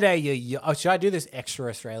 g'day you. Oh, should I do this extra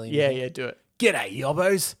Australian? Yeah, do it. G'day,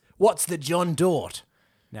 yobbos. What's the John Dort?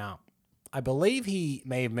 Now, I believe he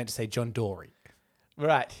may have meant to say John Dory.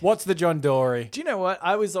 Right. What's the John Dory? Do you know what?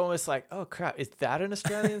 I was almost like, oh crap, is that an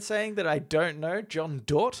Australian saying that I don't know? John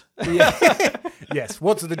Dort? Yes.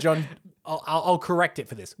 What's the John? I'll correct it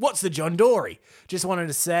for this. What's the John Dory? Just wanted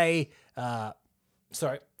to say,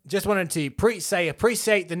 Just wanted to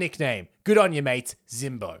appreciate the nickname. Good on you, mate.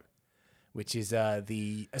 Zimbo, which is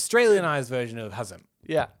the Australianized version of Hazem.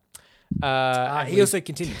 Yeah. He also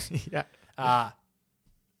continues. Yeah.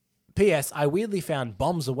 P.S. I weirdly found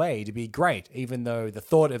Bombs Away to be great, even though the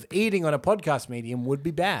thought of eating on a podcast medium would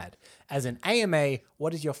be bad. As an AMA,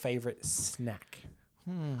 what is your favorite snack?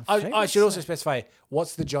 I should also specify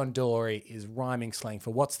what's the John Dory is rhyming slang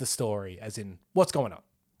for what's the story, as in what's going on.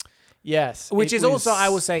 Yes. Which is also, I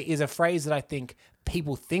will say, is a phrase that I think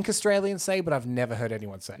people think Australians say, but I've never heard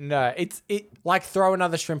anyone say. No, it Like throw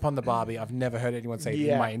another shrimp on the barbie. I've never heard anyone say it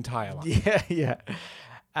in my entire life. Yeah.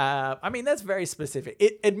 I mean, that's very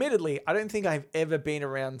specific. Admittedly, I don't think I've ever been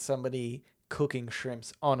around somebody cooking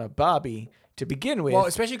shrimps on a barbie to begin with. Well,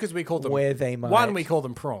 especially because we call them where they might. One, we call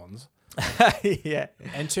them prawns. Yeah.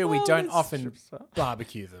 And two, we don't often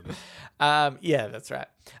barbecue them. Yeah, that's right.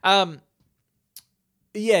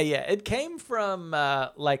 Yeah. It came from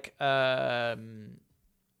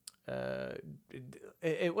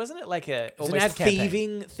it wasn't it like a almost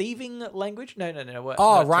thieving language? No.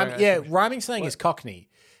 What? Rhyming slang is Cockney,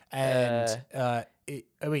 and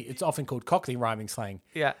it's often called Cockney rhyming slang.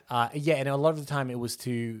 Yeah, and a lot of the time it was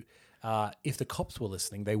to if the cops were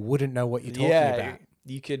listening, they wouldn't know what you're talking about.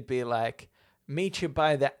 You could be like, meet you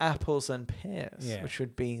by the apples and pears, which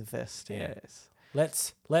would be the stairs.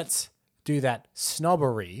 Let's do that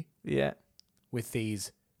snobbery. Yeah, with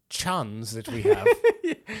these chuns that we have.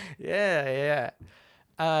 Yeah.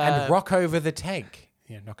 And rock over the tank.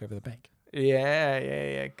 Yeah, knock over the bank.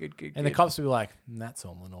 Yeah. Good. And the cops would be like, that's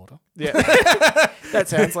all in order. Yeah. That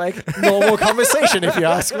sounds like normal conversation, if you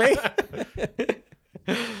ask me.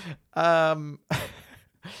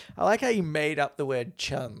 I like how you made up the word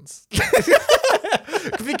chuns.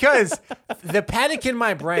 Because the panic in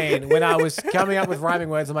my brain when I was coming up with rhyming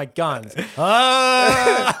words, I'm like, guns.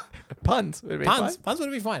 Puns would be fine. Puns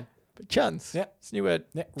would be fine. But chuns. Yeah. It's a new word.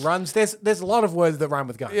 Yeah. Runs. There's a lot of words that rhyme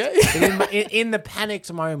with guns. Yeah. But in the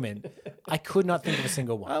panicked moment, I could not think of a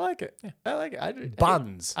single one. I like it. Yeah. I like it.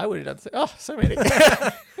 Buns. I would have done so many.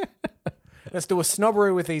 Let's do a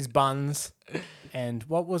snobbery with these buns. And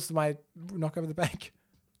what was my knock over the bank?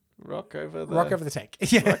 Rock over the tank.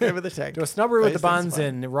 Yeah. Rock over the tank. Do a snobbery with the buns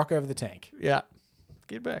and rock over the tank. Yeah.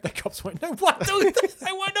 Get back. The cops won't know what. They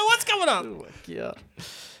won't know what's going on. Oh my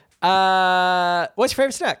God. What's your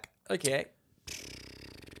favorite snack? Okay.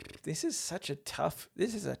 This is a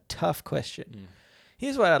tough question.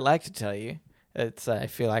 Here's what I'd like to tell you. It's I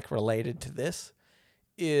feel like related to this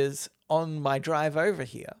is on my drive over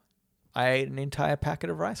here, I ate an entire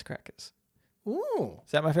packet of rice crackers. Ooh.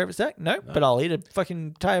 Is that my favorite snack? No, but I'll eat a fucking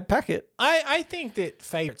entire packet. I think that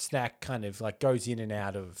favorite snack kind of like goes in and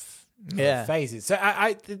out of phases. So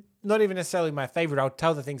I not even necessarily my favorite. I'll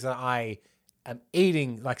tell the things that I am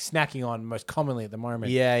eating, like snacking on most commonly at the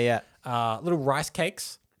moment. Yeah. Little rice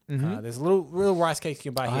cakes. Mm-hmm. There's little rice cakes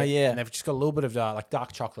you can buy here. And they've just got a little bit of like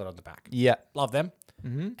dark chocolate on the back. Yeah. Love them.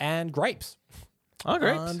 Mm-hmm. And grapes. Oh,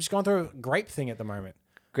 grapes. I'm just going through a grape thing at the moment.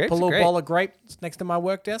 Grapes Put a little bowl of grapes next to my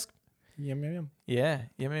work desk. Yum. Yeah,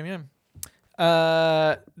 yum.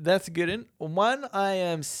 That's a good one. I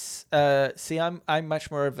am. I'm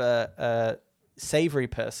much more of a savory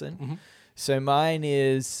person. Mm-hmm. So mine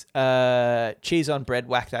is cheese on bread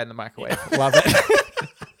whacked out in the microwave. Love it.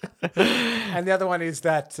 And the other one is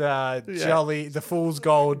that jelly, the Fool's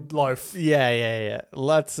Gold loaf. Yeah.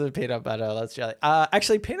 Lots of peanut butter, lots of jelly.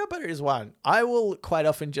 Actually, peanut butter is one. I will quite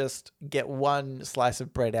often just get one slice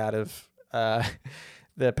of bread out of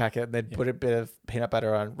the packet and then put a bit of peanut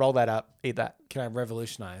butter on, roll that up, eat that. Can I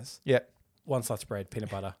revolutionize? Yeah. One slice of bread, peanut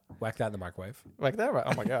butter, whack that in the microwave. Whack that right?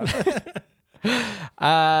 Oh my God.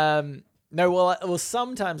 No, well,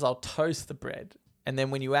 sometimes I'll toast the bread and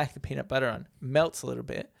then when you whack the peanut butter on, melts a little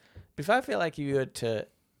bit. But if I feel like you were to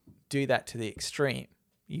do that to the extreme,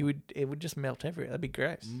 it would just melt everywhere. That'd be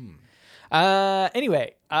gross.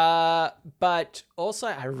 Anyway, but also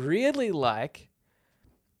I really like,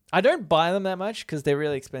 I don't buy them that much because they're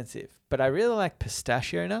really expensive, but I really like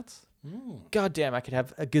pistachio nuts. God damn, I could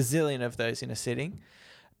have a gazillion of those in a sitting.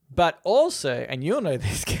 But also, and you'll know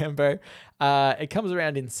this, Cambo, it comes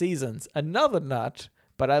around in seasons. Another nut,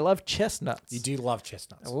 but I love chestnuts. You do love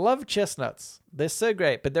chestnuts. I love chestnuts. They're so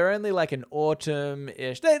great, but they're only like an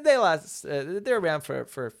autumn-ish. They last, they're around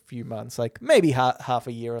for a few months, like maybe half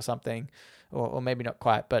a year or something, or maybe not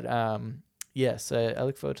quite, but yeah, so I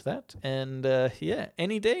look forward to that. And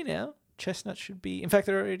any day now, chestnuts should be, in fact,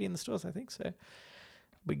 they're already in the stores, I think. So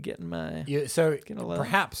Be getting my... So Getting a lot.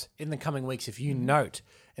 perhaps in the coming weeks, if you note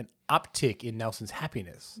an uptick in Nelson's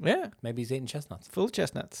happiness, Yeah. maybe he's eating chestnuts. Full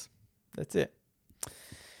chestnuts. That's it.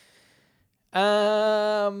 Here's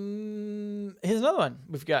another one.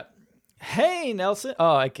 We've got, hey, Nelson.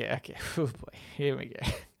 Oh, okay. Oh, boy. Here we go.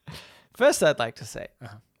 First, I'd like to say,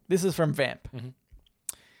 this is from Vamp. Mm-hmm.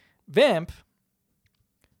 Vamp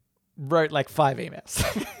wrote like 5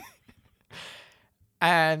 emails.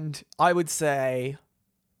 And I would say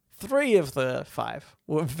 3 of the 5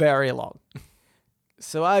 were very long.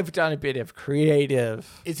 So I've done a bit of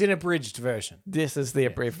creative. It's an abridged version. This is the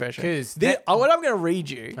abridged version. 'Cause What I'm going to read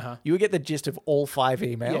you, you will get the gist of all 5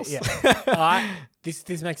 emails. Yeah.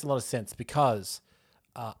 This makes a lot of sense because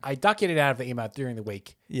I ducked in and out of the email during the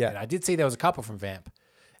week. Yeah. And I did see there was a couple from Vamp.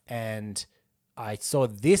 And I saw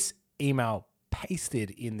this email pasted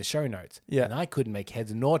in the show notes. Yeah. And I couldn't make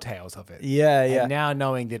heads nor tails of it. Yeah. And now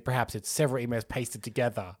knowing that perhaps it's several emails pasted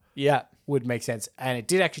together Yeah. would make sense. And it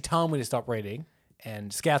did actually tell me to stop reading.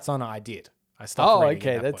 And Scouts Honor, I did. I stopped reading.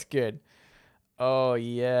 Okay, at that that's point. good. Oh,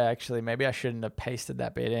 yeah, actually, maybe I shouldn't have pasted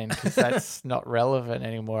that bit in because that's not relevant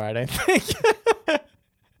anymore, I don't think.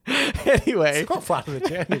 Anyway. It's not part of the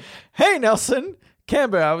journey. Hey, Nelson.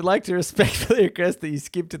 Camber, I would like to respectfully request that you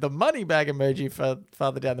skip to the money bag emoji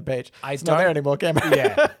farther down the page. It's not there anymore, Camber.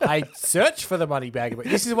 Yeah. I searched for the money bag emoji.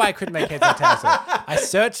 This is why I couldn't make heads or tails of it. I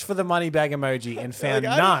searched for the money bag emoji and found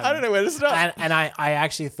none. I don't know where to start. And I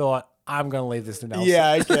actually thought, I'm going to leave this to Nelson.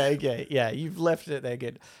 Yeah, okay. Yeah, you've left it there.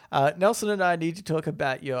 Good. Nelson and I need to talk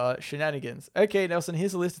about your shenanigans. Okay, Nelson,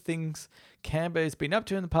 here's a list of things Cambo's been up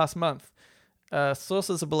to in the past month.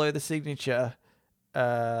 Sources are below the signature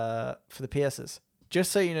for the PSs.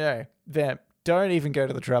 Just so you know, Vamp, don't even go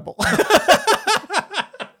to the trouble.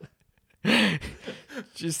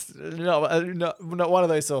 Just not one of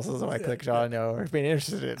those sources I clicked on or have been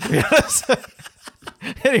interested in, to be honest.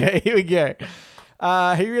 Anyway, here we go.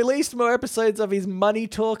 He released more episodes of his Money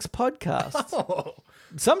Talks podcast.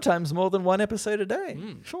 Sometimes more than one episode a day.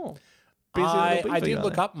 Sure. I did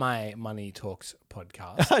look up my Money Talks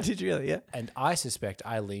podcast. Did you really? Yeah. And I suspect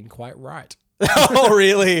I lean quite right. Oh,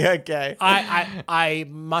 really? Okay. I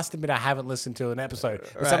must admit I haven't listened to an episode.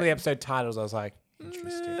 But some of the episode titles I was like,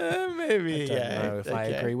 interesting. Maybe, I don't know if I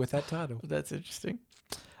agree with that title. That's interesting.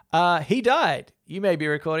 He died. You may be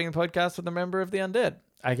recording the podcast with a member of the undead.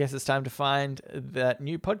 I guess it's time to find that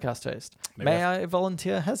new podcast host. May I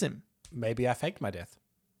volunteer as him? Maybe I faked my death.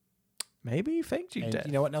 Maybe you faked your And death.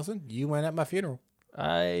 you know what, Nelson? You weren't at my funeral.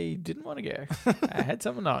 I didn't want to go. I had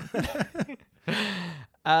someone on.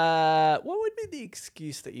 What would be the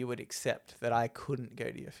excuse that you would accept that I couldn't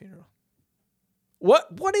go to your funeral?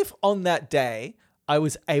 What if on that day I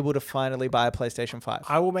was able to finally buy a PlayStation 5?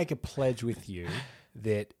 I will make a pledge with you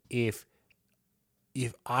that if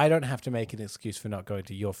I don't have to make an excuse for not going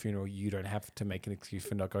to your funeral, you don't have to make an excuse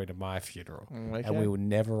for not going to my funeral. Okay. And we will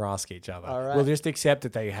never ask each other. All right. We'll just accept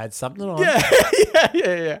that they had something on.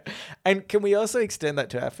 Yeah. And can we also extend that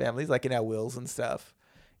to our families, like in our wills and stuff?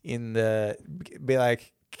 Be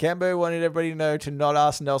like, Cambo wanted everybody to know to not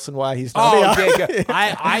ask Nelson why he's not here.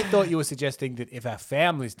 Yeah. I thought you were suggesting that if our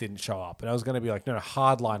families didn't show up, and I was going to be like, no,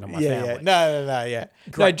 hard line on my family. No, yeah.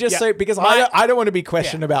 Great. No, just Yeah. so, because I don't want to be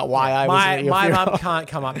questioned about why I wasn't at your My funeral. mum can't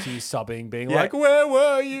come up to you sobbing, being like, where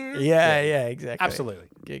were you? Yeah, exactly. Absolutely.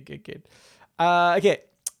 Good. Okay.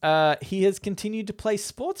 He has continued to play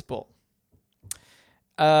sports ball.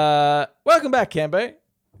 Welcome back, Cambo.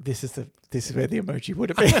 This is where the emoji would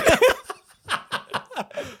have been.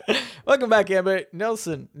 Welcome back, Amber.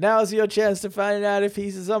 Nelson, now's your chance to find out if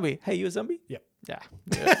he's a zombie. Hey, you a zombie? Yep.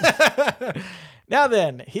 Yeah. Now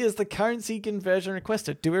then, here's the currency conversion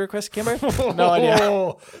requested. Do we request Cambo? No idea.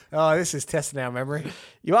 Oh, this is testing our memory.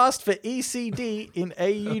 You asked for ECD in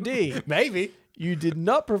AUD. Maybe. You did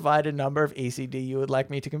not provide a number of ECD you would like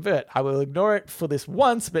me to convert. I will ignore it for this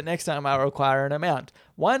once, but next time I'll require an amount.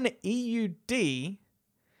 1 EUD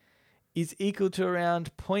is equal to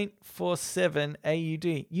around 0.47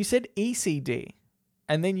 AUD. You said ECD,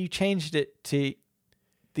 and then you changed it to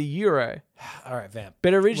the euro. All right, Vamp.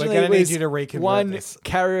 But originally We're it gonna was need you to reconvert one this.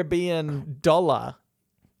 Caribbean dollar,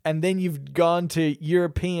 and then you've gone to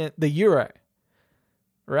the euro,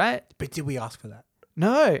 right? But did we ask for that?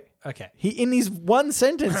 No. Okay. He in his one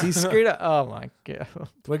sentence, he screwed up. Oh, my God.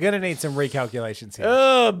 We're going to need some recalculations here.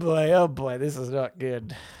 Oh boy, this is not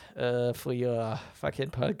good for your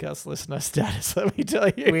fucking podcast listener status. Let me tell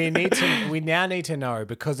you, We now need to know,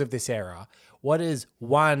 because of this error, what is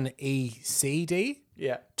 1 ECD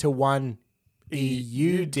to 1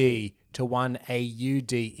 EUD to 1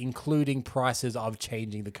 AUD, including prices of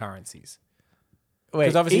changing the currencies.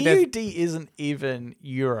 Wait, obviously there's- EUD isn't even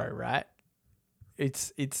euro, right?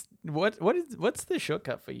 It's what's the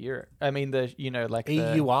shortcut for euro? I mean like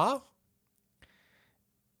EUR?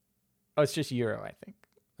 Oh, it's just euro, I think.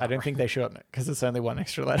 I don't think they shorten it because it's only one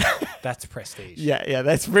extra letter. That's prestige. Yeah,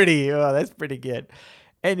 that's pretty good.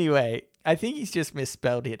 Anyway, I think he's just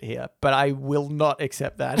misspelled it here, but I will not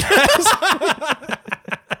accept that.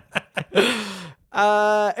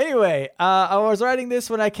 Anyway, I was writing this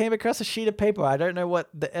when I came across a sheet of paper. I don't know what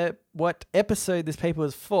episode this paper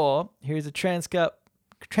was for. Here's a transcript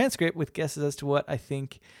with guesses as to what I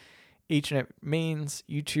think each note means.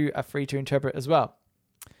 You two are free to interpret as well.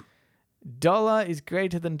 Dollar is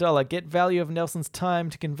greater than dollar. Get value of Nelson's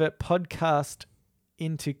time to convert podcast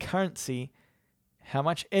into currency. How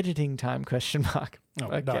much editing time? ? Oh, okay.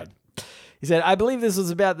 No. He said, I believe this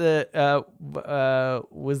was about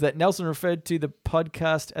was that Nelson referred to the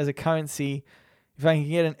podcast as a currency. If I can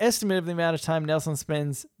get an estimate of the amount of time Nelson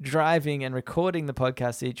spends driving and recording the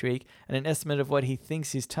podcast each week and an estimate of what he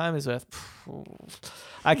thinks his time is worth,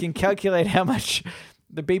 I can calculate how much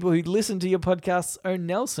the people who listen to your podcasts owe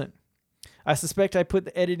Nelson. I suspect I put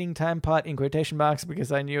the editing time part in quotation marks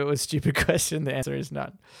because I knew it was a stupid question. The answer is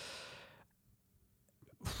none.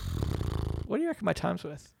 What do you reckon my time's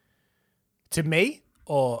worth? To me?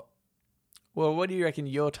 Or? Well, what do you reckon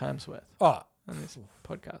your time's worth? Oh. On this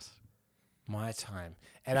podcast. My time.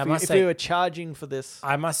 And if we were charging for this.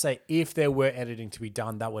 I must say, if there were editing to be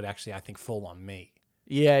done, that would actually, I think, fall on me.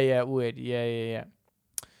 Yeah, it would. Yeah.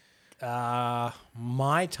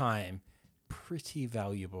 My time, pretty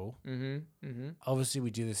valuable. Mm-hmm. Obviously,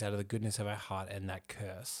 we do this out of the goodness of our heart and that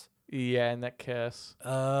curse. Yeah, and that curse.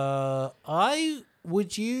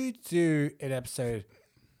 Would you do an episode,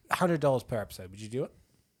 $100 per episode? Would you do it?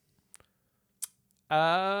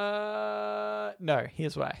 No.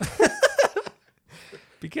 Here's why.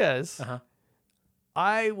 Because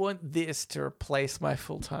I want this to replace my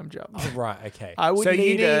full-time job. Oh, right. Okay. I would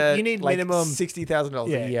need minimum $60,000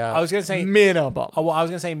 a year. I was going to say minimum. Oh, well, I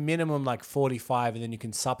was going to say minimum like 45, and then you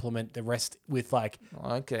can supplement the rest with like.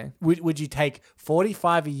 Okay. Would you take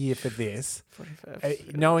 45 a year for this?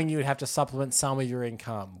 45. Knowing you would have to supplement some of your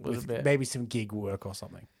income with maybe some gig work or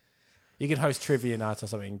something. You can host trivia nights or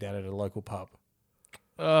something down at a local pub.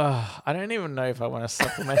 I don't even know if I want to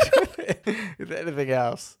supplement with anything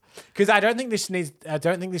else. Because I don't think this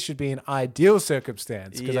should be an ideal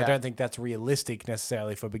circumstance. Because I don't think that's realistic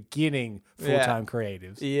necessarily for beginning full-time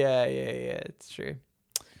creatives. Yeah, it's true.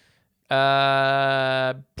 You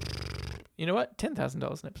know what?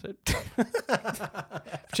 $10,000 an episode.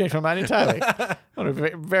 Changed my mind entirely.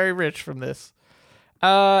 I'm very rich from this.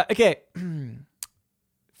 Okay.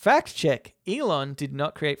 Fact check. Elon did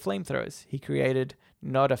not create flamethrowers. He created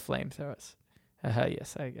not a flamethrowers.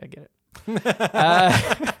 Yes, I get it.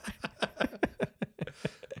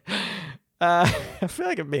 I feel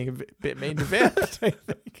like I'm being a bit mean to Vamp.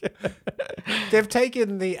 They've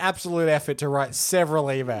taken the absolute effort to write several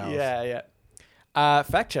emails. Yeah.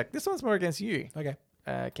 Fact check. This one's more against you. Okay.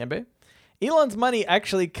 Cambo. Elon's money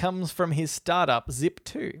actually comes from his startup,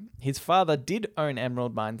 Zip2. His father did own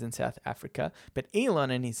emerald mines in South Africa, but Elon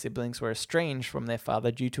and his siblings were estranged from their father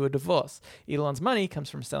due to a divorce. Elon's money comes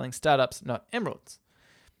from selling startups, not emeralds.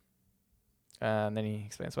 And then he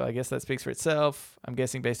explains, well, I guess that speaks for itself. I'm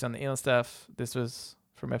guessing based on the Elon stuff. This was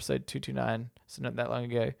from episode 229, so not that long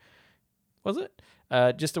ago. Was it?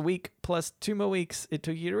 Just a week plus 2 more weeks it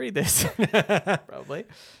took you to read this. Probably.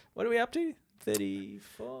 What are we up to?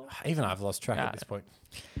 34? Even I've lost track at this point.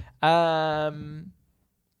 Yeah,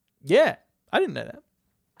 I didn't know that.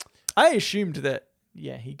 I assumed that,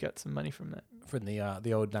 he got some money from that. From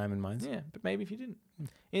the old diamond mines? Yeah, but maybe if he didn't.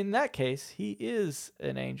 In that case, he is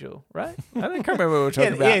an angel, right? I can't remember what we were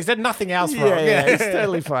talking about. Yeah, he said nothing else wrong. Yeah, it's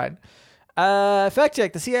totally fine. Fact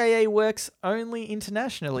check. The CIA works only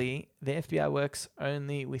internationally. The FBI works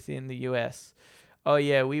only within the US. Oh,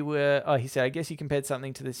 yeah, he said, I guess you compared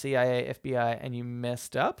something to the CIA, FBI, and you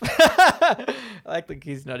messed up. like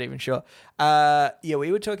he's not even sure.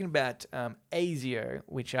 We were talking about ASIO,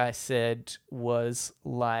 which I said was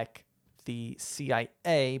like the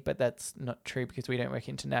CIA, but that's not true because we don't work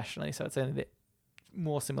internationally, so it's only a bit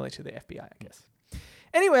more similar to the FBI, I guess.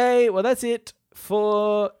 Anyway, well, that's it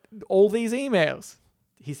for all these emails.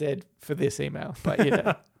 He said for this email, but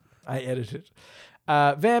I edited.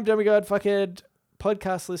 Vamp, Demigod, Fuckhead,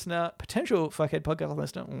 podcast listener, potential Fuckhead podcast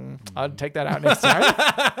listener. I'd take that out next time.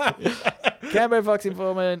 Cambo Fox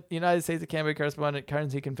informant, United States of Cambo correspondent,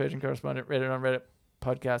 currency conversion correspondent, Reddit on Reddit,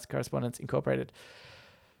 podcast correspondence incorporated.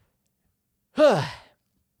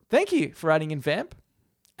 Thank you for writing in, Vamp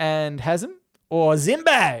and Hasm or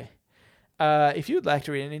Zimbo. if you would like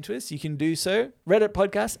to read into us, you can do so. Reddit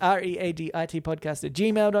podcast, READIT podcast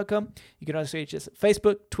 @gmail.com. You can also reach us at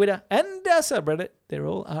Facebook, Twitter, and our subreddit. They're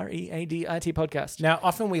all READIT podcast. Now,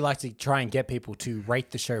 often we like to try and get people to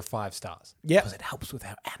rate the show 5 stars. Yeah. Because it helps with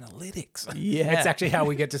our analytics. Yeah. It's actually how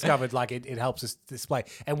we get discovered. Like, it helps us display.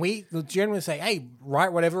 And we generally say, hey,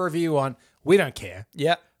 write whatever review you want. We don't care.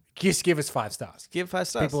 Yeah. Just give us 5 stars. Give 5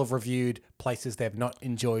 stars. People have reviewed places they've not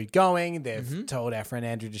enjoyed going. They've told our friend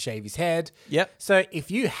Andrew to shave his head. Yep. So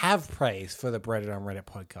if you have praise for the Breaded on Reddit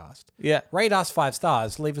podcast, rate us 5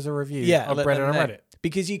 stars. Leave us a review of Breaded on Reddit.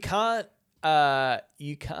 Because you can't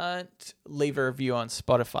leave a review on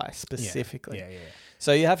Spotify specifically. Yeah.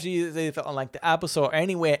 So you have to use it on like the Apple Store or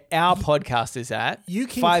anywhere our podcast is at. You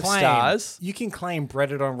can 5 claim, stars. You can claim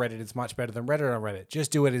Breaded on Reddit is much better than Reddit on Reddit. Just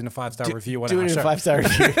do it in a 5-star review. Do it in a 5-star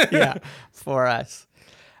review. Yeah, for us.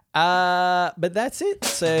 But that's it.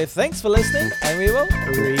 So thanks for listening, and we will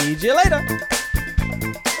read you later.